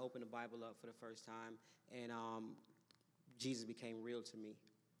 First time I opened the Bible up for the first time, and Jesus became real to me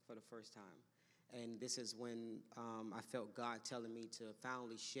for the first time. And this is when I felt God telling me to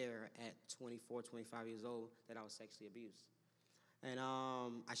finally share at 24, 25 years old that I was sexually abused. And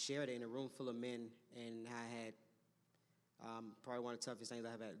I shared it in a room full of men, and I had probably one of the toughest things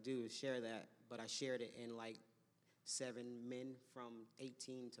I ever had to do is share that, but I shared it in like 7 men from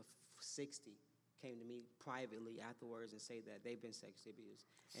 18 to 60 came to me privately afterwards and say that they've been sexually abused.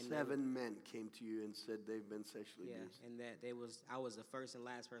 And 7 men came to you and said they've been sexually abused. Yeah, and that I was the first and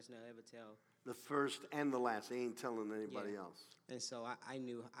last person to ever tell. The first and the last. They ain't telling anybody else. And so I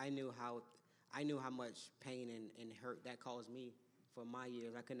knew how much pain and hurt that caused me for my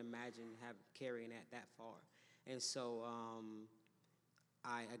years. I couldn't imagine carrying that far. And so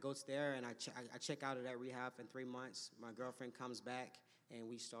I go there and I check out of that rehab in 3 months. My girlfriend comes back and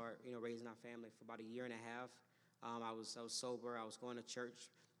we start raising our family for about a year and a half. I was sober. I was going to church,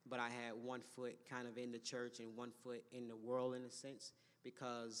 but I had one foot kind of in the church and one foot in the world in a sense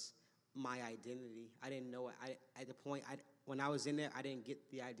because my identity, I didn't know it. At the point, when I was in there, I didn't get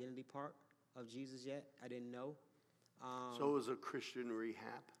the identity part of Jesus yet. I didn't know. So it was a Christian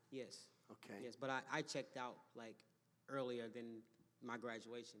rehab? Yes. Okay. Yes, but I checked out like earlier than my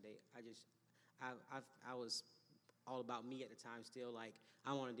graduation date. I was all about me at the time. Still, like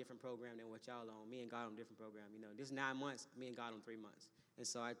I'm on a different program than what y'all on. Me and God on a different program. You know, this 9 months. Me and God on 3 months. And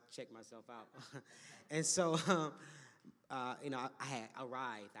so I checked myself out. And so, you know, I had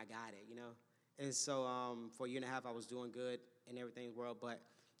arrived. I got it. You know, and so for a year and a half, I was doing good in everything's world, but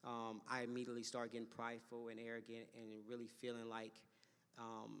I immediately started getting prideful and arrogant and really feeling like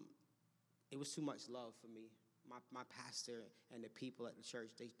it was too much love for me. My pastor and the people at the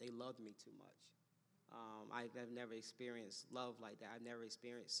church, they loved me too much. I've never experienced love like that. I've never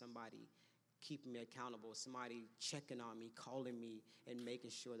experienced somebody keeping me accountable, somebody checking on me, calling me, and making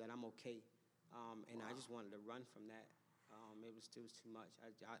sure that I'm okay. And I just wanted to run from that. It was too much.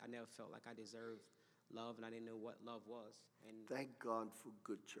 I never felt like I deserved love, and I didn't know what love was. And thank God for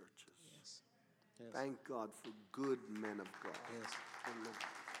good churches. yes. Yes. Thank God for good men of God. Yes. Amen.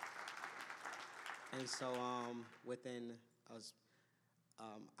 And so within us,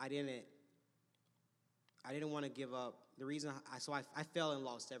 I didn't want to give up. The reason I fell and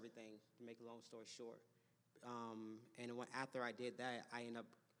lost everything. To make a long story short, and after I did that,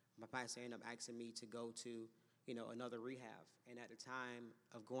 my pastor ended up asking me to go to another rehab. And at the time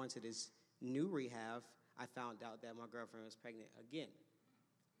of going to this new rehab, I found out that my girlfriend was pregnant again.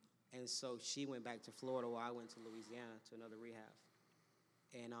 And so she went back to Florida while I went to Louisiana to another rehab.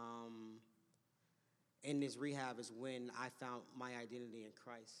 And in this rehab is when I found my identity in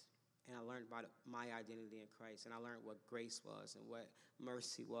Christ. And I learned about my identity in Christ. And I learned what grace was and what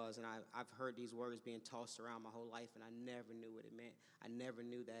mercy was. And I've heard these words being tossed around my whole life, and I never knew what it meant. I never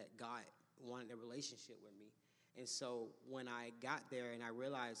knew that God wanted a relationship with me. And so when I got there and I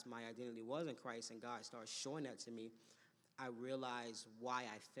realized my identity was in Christ and God started showing that to me, I realized why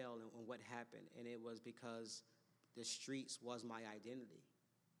I fell and what happened. And it was because the streets was my identity.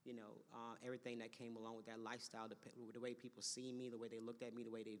 Everything that came along with that lifestyle, the way people see me, the way they looked at me,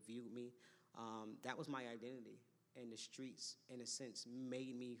 the way they viewed me, that was my identity. And the streets, in a sense,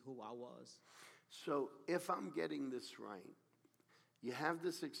 made me who I was. So if I'm getting this right, you have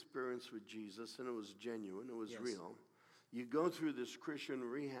this experience with Jesus, and it was genuine, it was Yes. real. You go through this Christian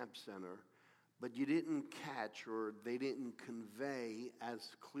rehab center, but you didn't catch, or they didn't convey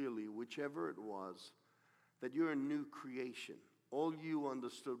as clearly, whichever it was, that you're a new creation. All you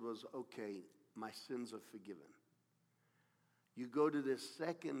understood was, okay, my sins are forgiven. You go to this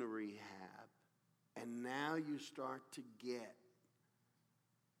second rehab, and now you start to get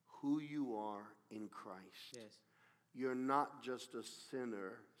who you are in Christ. Yes. You're not just a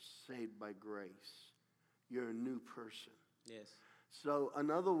sinner saved by grace. You're a new person. Yes. So,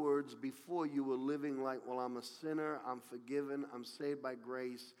 in other words, before you were living like, well, I'm a sinner, I'm forgiven, I'm saved by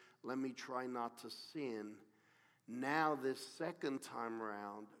grace, let me try not to sin. Now, this second time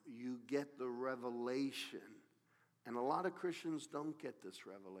around, you get the revelation, and a lot of Christians don't get this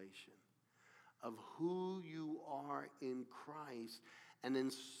revelation, of who you are in Christ. And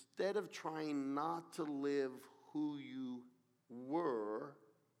instead of trying not to live who you were,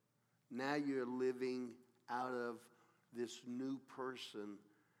 now you're living out of this new person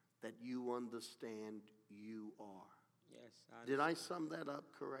that you understand you are. Yes. Did I sum that up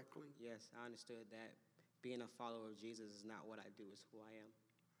correctly? Yes, I understood that being a follower of Jesus is not what I do, it's who I am.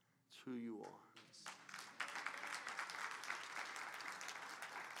 It's who you are. Yes.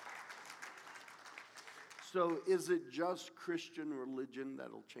 So is it just Christian religion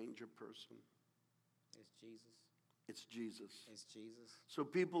that'll change a person? It's Jesus. It's Jesus. It's Jesus. So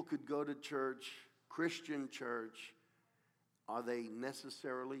people could go to church, Christian church. Are they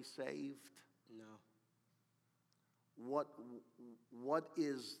necessarily saved? No. What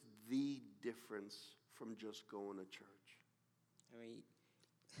is the difference from just going to church? I mean,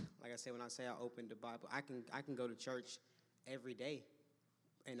 like I said, when I say I opened the Bible, I can go to church every day,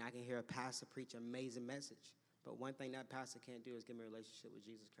 and I can hear a pastor preach an amazing message. But one thing that pastor can't do is give me a relationship with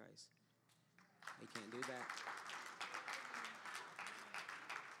Jesus Christ. He can't do that.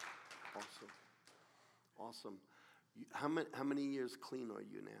 Awesome. How many years clean are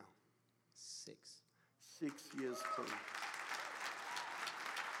you now? 6. 6 years clean.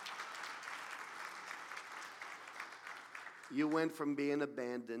 You went from being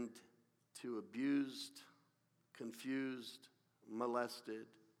abandoned to abused, confused, molested,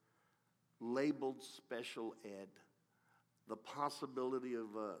 labeled special ed, the possibility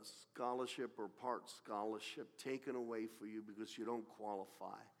of a scholarship or part scholarship taken away for you because you don't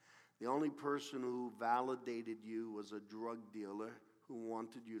qualify. The only person who validated you was a drug dealer who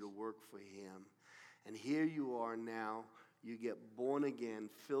wanted you to work for him. And here you are now, you get born again,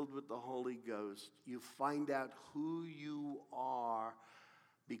 filled with the Holy Ghost. You find out who you are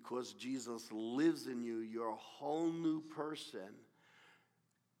because Jesus lives in you. You're a whole new person.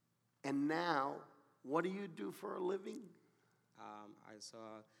 And now, what do you do for a living?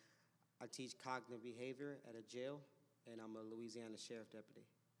 I teach cognitive behavior at a jail, and I'm a Louisiana Sheriff Deputy.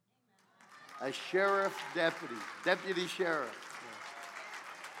 A sheriff deputy, deputy sheriff.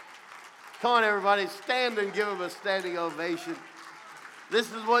 Come on, everybody, stand and give him a standing ovation.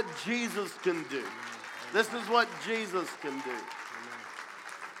 This is what Jesus can do. This is what Jesus can do.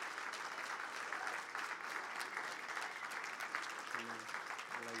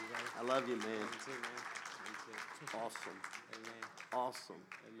 I love you, man. Awesome. Awesome.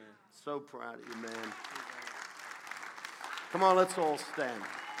 So proud of you, man. Come on, let's all stand.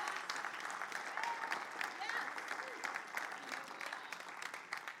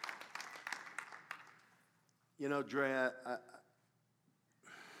 You know, Dre,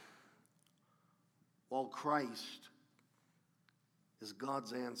 while Christ is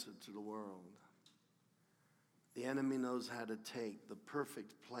God's answer to the world, the enemy knows how to take the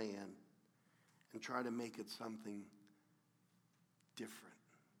perfect plan and try to make it something different.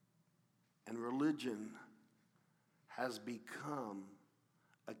 And religion has become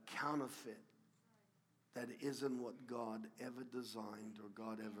a counterfeit that isn't what God ever designed or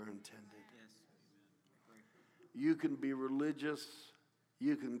God ever intended. You can be religious,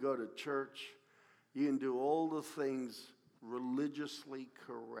 you can go to church, you can do all the things religiously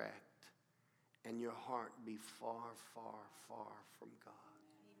correct, and your heart be far, far, far from God.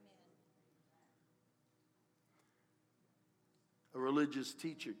 Amen. A religious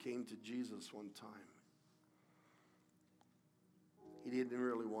teacher came to Jesus one time. He didn't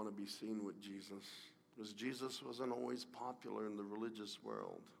really want to be seen with Jesus because Jesus wasn't always popular in the religious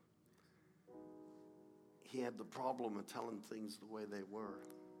world. He had the problem of telling things the way they were.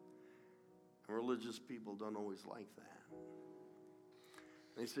 And religious people don't always like that.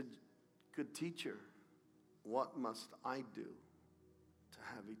 And he said, "Good teacher, what must I do to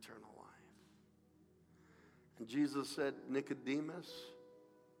have eternal life?" And Jesus said, "Nicodemus,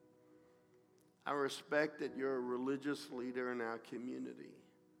 I respect that you're a religious leader in our community.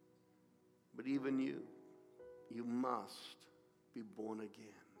 But even you must be born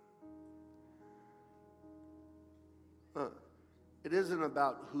again." It isn't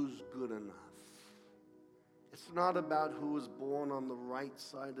about who's good enough. It's not about who was born on the right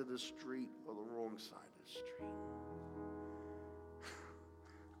side of the street or the wrong side of the street.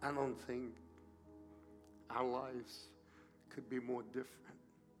 I don't think our lives could be more different.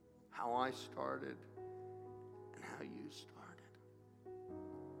 How I started and how you started.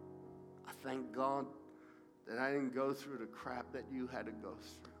 I thank God that I didn't go through the crap that you had to go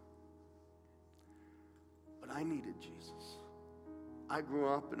through. But I needed Jesus. I grew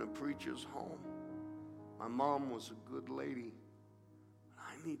up in a preacher's home. My mom was a good lady, but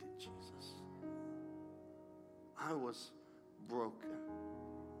I needed Jesus. I was broken.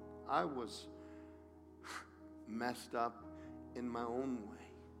 I was messed up in my own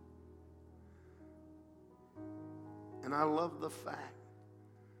way. And I love the fact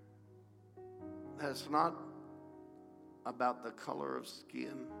that it's not about the color of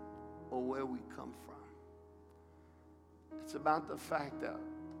skin or where we come from. It's about the fact that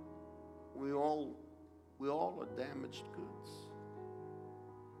we all are damaged goods.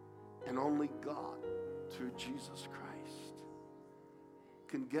 And only God, through Jesus Christ,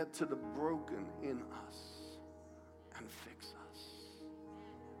 can get to the broken in us and fix us.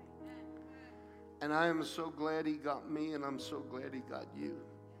 And I am so glad he got me, and I'm so glad he got you.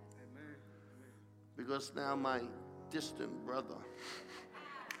 Amen. Because now my distant brother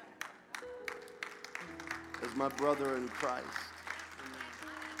is my brother in Christ.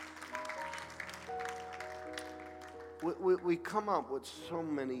 We come up with so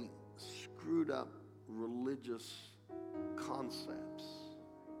many screwed up religious concepts.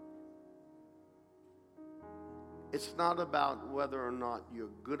 It's not about whether or not you're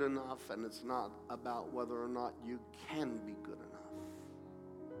good enough, and it's not about whether or not you can be good enough.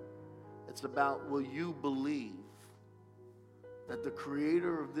 It's about, will you believe that the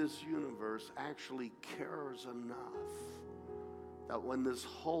creator of this universe actually cares enough that when this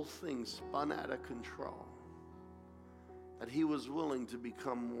whole thing spun out of control, that he was willing to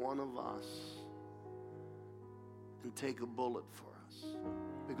become one of us and take a bullet for us?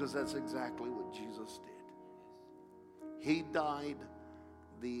 Because that's exactly what Jesus did. He died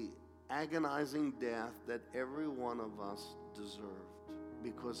the agonizing death that every one of us deserved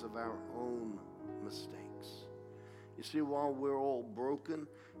because of our own mistakes. You see, while we're all broken,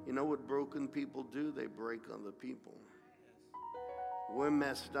 you know what broken people do? They break other people. We're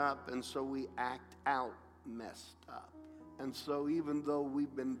messed up, and so we act out messed up. And so even though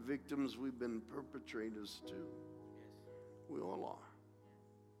we've been victims, we've been perpetrators too. We all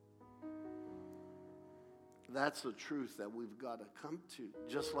are. That's the truth that we've got to come to.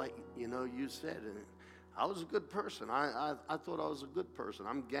 Just like, you said, I was a good person. I thought I was a good person.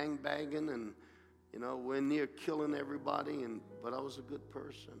 I'm gangbanging and, we're near killing everybody, but I was a good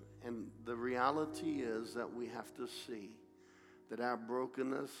person. And the reality is that we have to see that our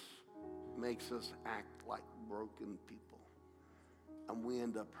brokenness makes us act like broken people. And we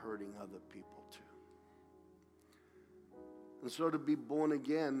end up hurting other people too. And so to be born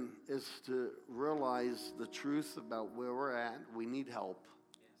again is to realize the truth about where we're at. We need help.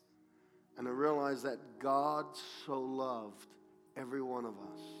 And to realize that God so loved every one of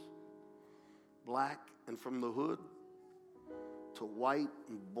us. Black and from the hood to white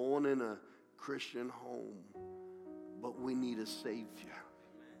and born in a Christian home. But we need a Savior.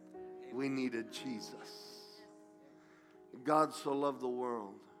 We need a Jesus. God so loved the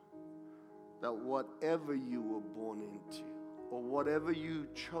world that whatever you were born into or whatever you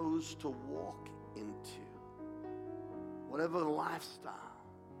chose to walk into, whatever lifestyle,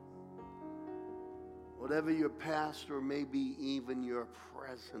 whatever your past or maybe even your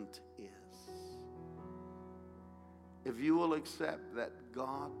present is, if you will accept that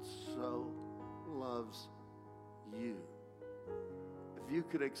God so loves you, if you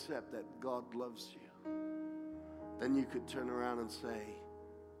could accept that God loves you, then you could turn around and say,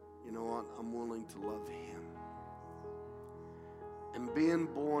 you know what, I'm willing to love him. And being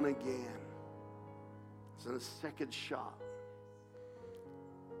born again is a second shot.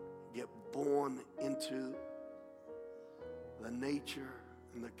 Get born into the nature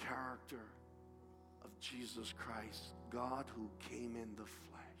and the character of Jesus Christ, God who came in the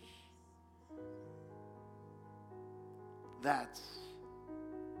flesh. That's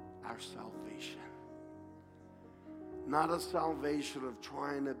our salvation. Not a salvation of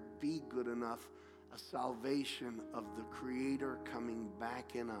trying to be good enough, a salvation of the Creator coming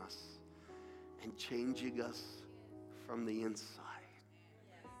back in us and changing us from the inside.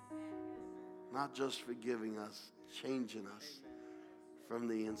 Not just forgiving us, changing us from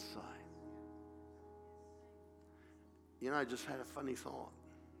the inside. I just had a funny thought.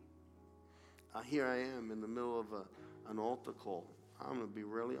 Here I am in the middle of an altar call. I'm going to be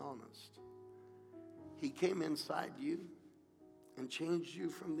really honest. He came inside you and changed you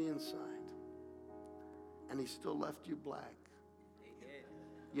from the inside. And he still left you black.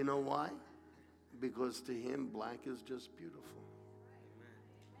 You know why? Because to him, black is just beautiful.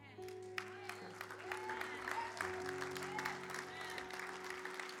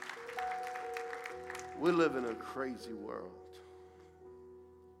 We live in a crazy world.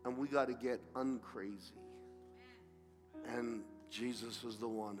 And we got to get uncrazy. And Jesus is the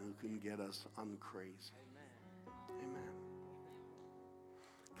one who can get us uncrazy. Amen.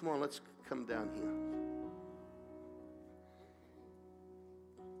 Come on, let's come down here.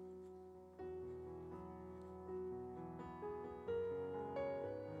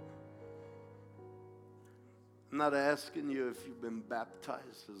 I'm not asking you if you've been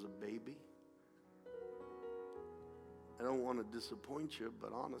baptized as a baby. I don't want to disappoint you,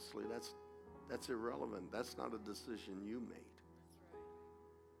 but honestly, that's irrelevant. That's not a decision you made.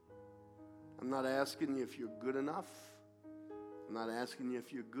 I'm not asking you if you're good enough. I'm not asking you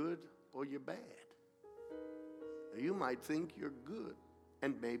if you're good or you're bad. You might think you're good,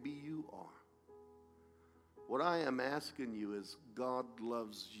 and maybe you are. What I am asking you is God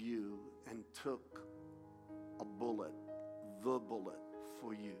loves you and took a bullet, the bullet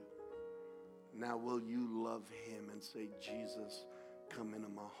for you. Now will you love him and say, Jesus, come into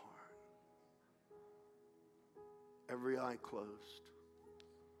my heart? Every eye closed.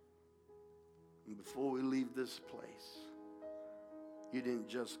 And before we leave this place, you didn't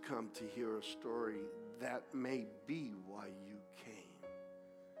just come to hear a story. That may be why you came.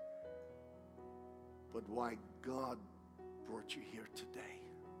 But why God brought you here today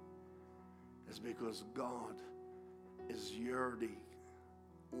is because God is yearning,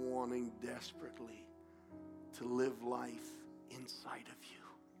 wanting desperately to live life inside of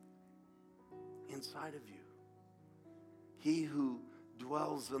you. Inside of you. He who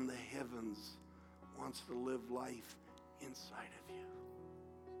dwells in the heavens wants to live life inside of you.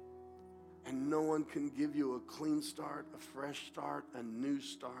 And no one can give you a clean start, a fresh start, a new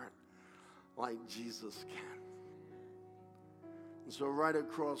start like Jesus can. And so right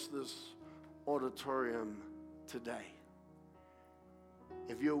across this auditorium today,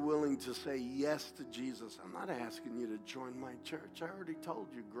 if you're willing to say yes to Jesus, I'm not asking you to join my church. I already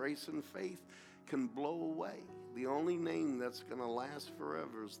told you, grace and faith can blow away. the only name that's going to last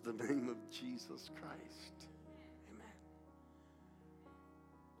forever is the name of Jesus Christ. Amen.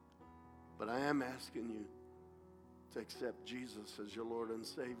 But I am asking you to accept Jesus as your Lord and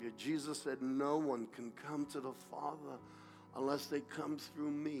Savior. Jesus said no one can come to the Father unless they come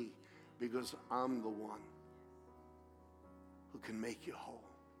through me, because I'm the one who can make you whole.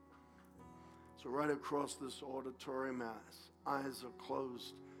 So right across this auditorium, as eyes are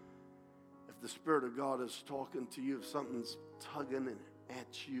closed, if the Spirit of God is talking to you, if something's tugging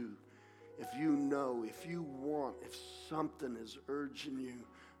at you, if you know, if you want, if something is urging you,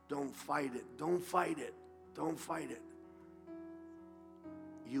 don't fight it. Don't fight it. Don't fight it.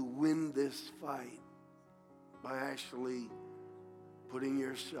 You win this fight by actually putting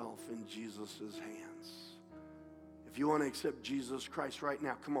yourself in Jesus' hands. If you want to accept Jesus Christ right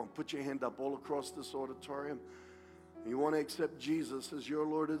now, come on, put your hand up all across this auditorium. You want to accept Jesus as your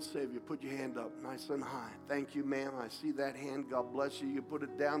Lord and Savior, put your hand up nice and high. Thank you, ma'am. I see that hand. God bless you. You put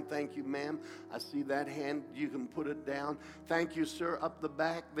it down. Thank you, ma'am. I see that hand. You can put it down. Thank you, sir. Up the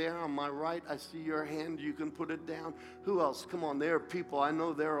back there on my right, I see your hand. You can put it down. Who else? Come on. There are people. I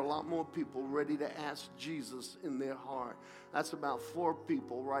know there are a lot more people ready to ask Jesus in their heart. That's about 4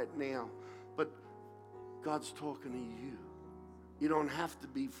 people right now. But God's talking to you. You don't have to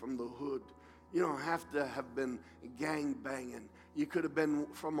be from the hood. You don't have to have been gang banging. You could have been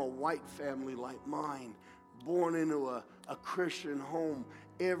from a white family like mine, born into a Christian home.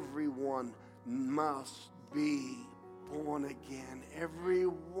 Everyone must be born again. Every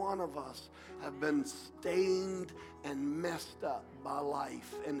one of us have been stained and messed up by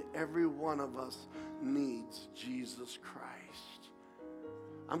life, and every one of us needs Jesus Christ.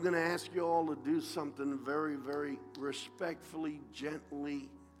 I'm going to ask you all to do something very, very respectfully, gently,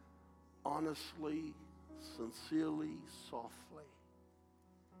 honestly, sincerely, softly.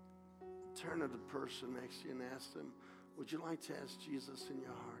 Turn to the person next to you and ask them, would you like to ask Jesus in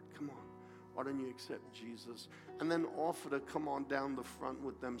your heart? Come on. Why don't you accept Jesus? And then offer to come on down the front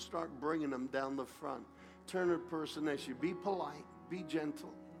with them. Start bringing them down the front. Turn to the person next to you. Be polite. Be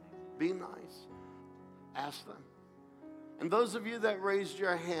gentle. Be nice. Ask them. And those of you that raised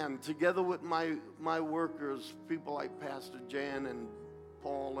your hand, together with my workers, people like Pastor Jan and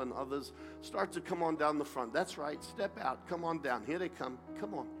Paul and others, start to come on down the front. That's right. Step out. Come on down. Here they come.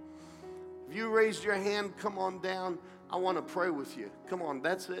 Come on. If you raised your hand, come on down. I want to pray with you. Come on.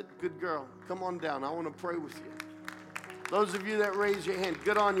 That's it. Good girl. Come on down. I want to pray with you. Those of you that raised your hand,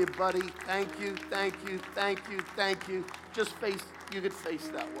 good on you, buddy. Thank you. Thank you. Thank you. Thank you. Just face, you could face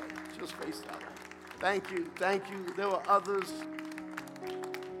that way. Just face that way. Thank you. Thank you. There were others.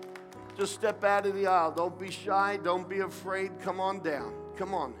 Just step out of the aisle. Don't be shy. Don't be afraid. Come on down.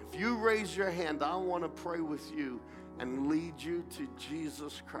 Come on. If you raise your hand, I want to pray with you and lead you to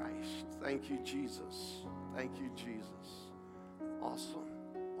Jesus Christ. Thank you, Jesus. Thank you, Jesus. Awesome.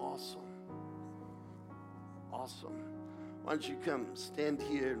 Awesome. Awesome. Why don't you come stand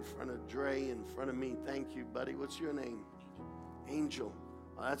here in front of Dre, in front of me. Thank you, buddy. What's your name? Angel.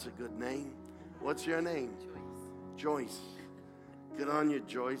 Oh, that's a good name. What's your name? Joyce. Good on you,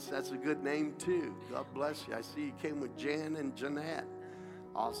 Joyce. That's a good name, too. God bless you. I see you came with Jan and Jeanette.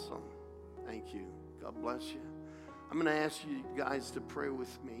 Awesome. Thank you. God bless you. I'm going to ask you guys to pray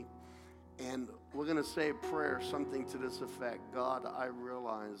with me. And we're going to say a prayer, something to this effect. God, I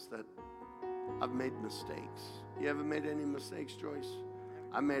realize that I've made mistakes. You ever made any mistakes, Joyce?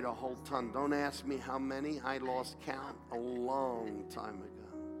 I made a whole ton. Don't ask me how many. I lost count a long time ago.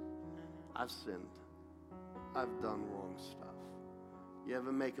 I've sinned. I've done wrong stuff. You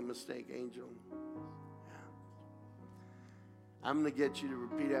ever make a mistake, Angel? Yeah. I'm going to get you to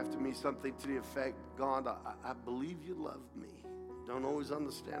repeat after me something to the effect, God, I believe you love me. Don't always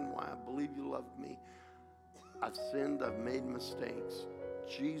understand why. I believe you love me. I've sinned. I've made mistakes.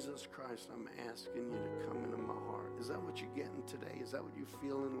 Jesus Christ, I'm asking you to come into my heart. Is that what you're getting today? Is that what you're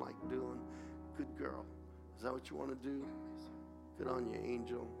feeling like doing? Good girl. Is that what you want to do? Good on you,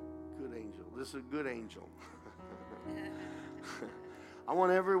 Angel. Good angel. This is a good angel. I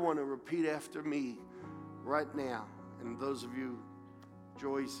want everyone to repeat after me right now. And those of you,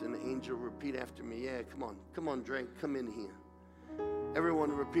 Joyce and Angel, repeat after me. Yeah, come on. Come on, Drake. Come in here.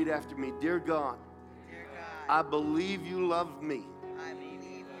 Everyone repeat after me. Dear God, I believe you love me.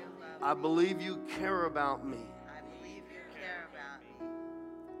 I believe you care about me.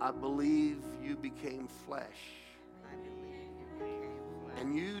 I believe you became flesh.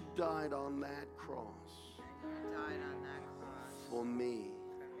 And you died on that cross for me.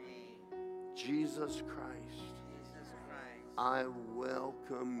 Jesus Christ, I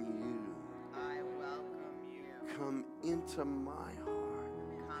welcome you. Come into my heart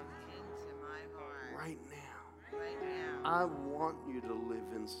right now. I want you to live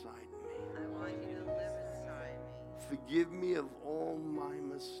inside me. I want you to live inside me. Forgive me of all my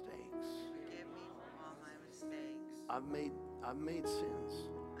mistakes. Forgive me for all my mistakes. I've made sins. I made sins.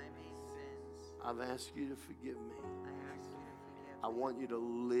 I've asked you to forgive me. I ask you to forgive I me. want you to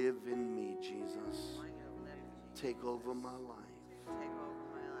live in me, Jesus. I want you to live in me. Take over my life. Take over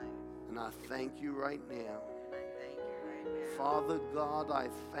my life. And I thank you right now. And I thank you right now. Father God, I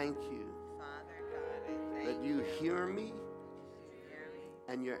thank you Father God, I thank that you hear me you hear me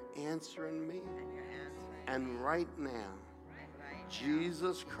and you're answering me. and you're answering And me. right now, And right now,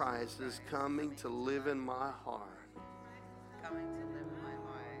 Jesus Christ is coming to live in my heart. coming to live in my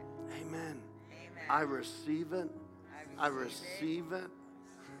heart. Amen. Amen. I receive it. I receive it.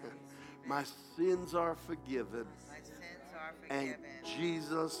 My sins are forgiven. My sins are And forgiven.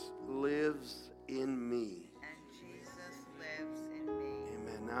 Jesus lives in me. And Jesus lives in me.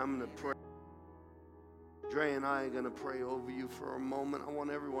 Amen. Now I'm going to pray. Dre and I are going to pray over you for a moment. I want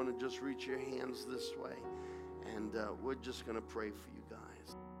everyone to just reach your hands this way. And we're just going to pray for you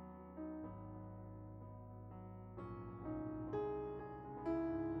guys.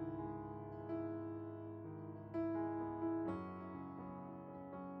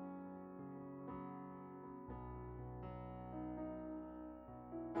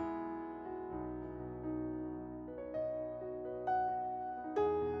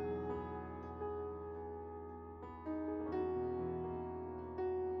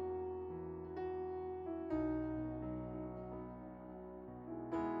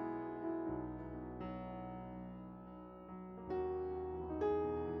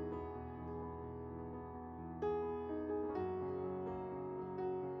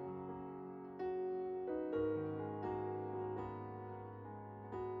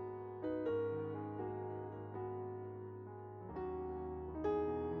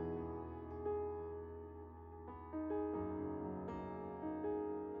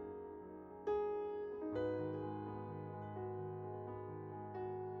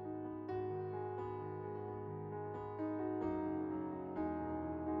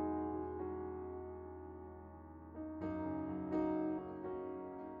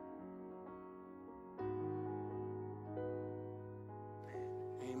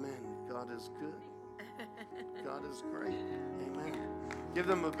 Amen. God is good. God is great. Amen. Give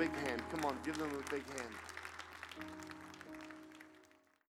them a big hand. Come on, give them a big hand.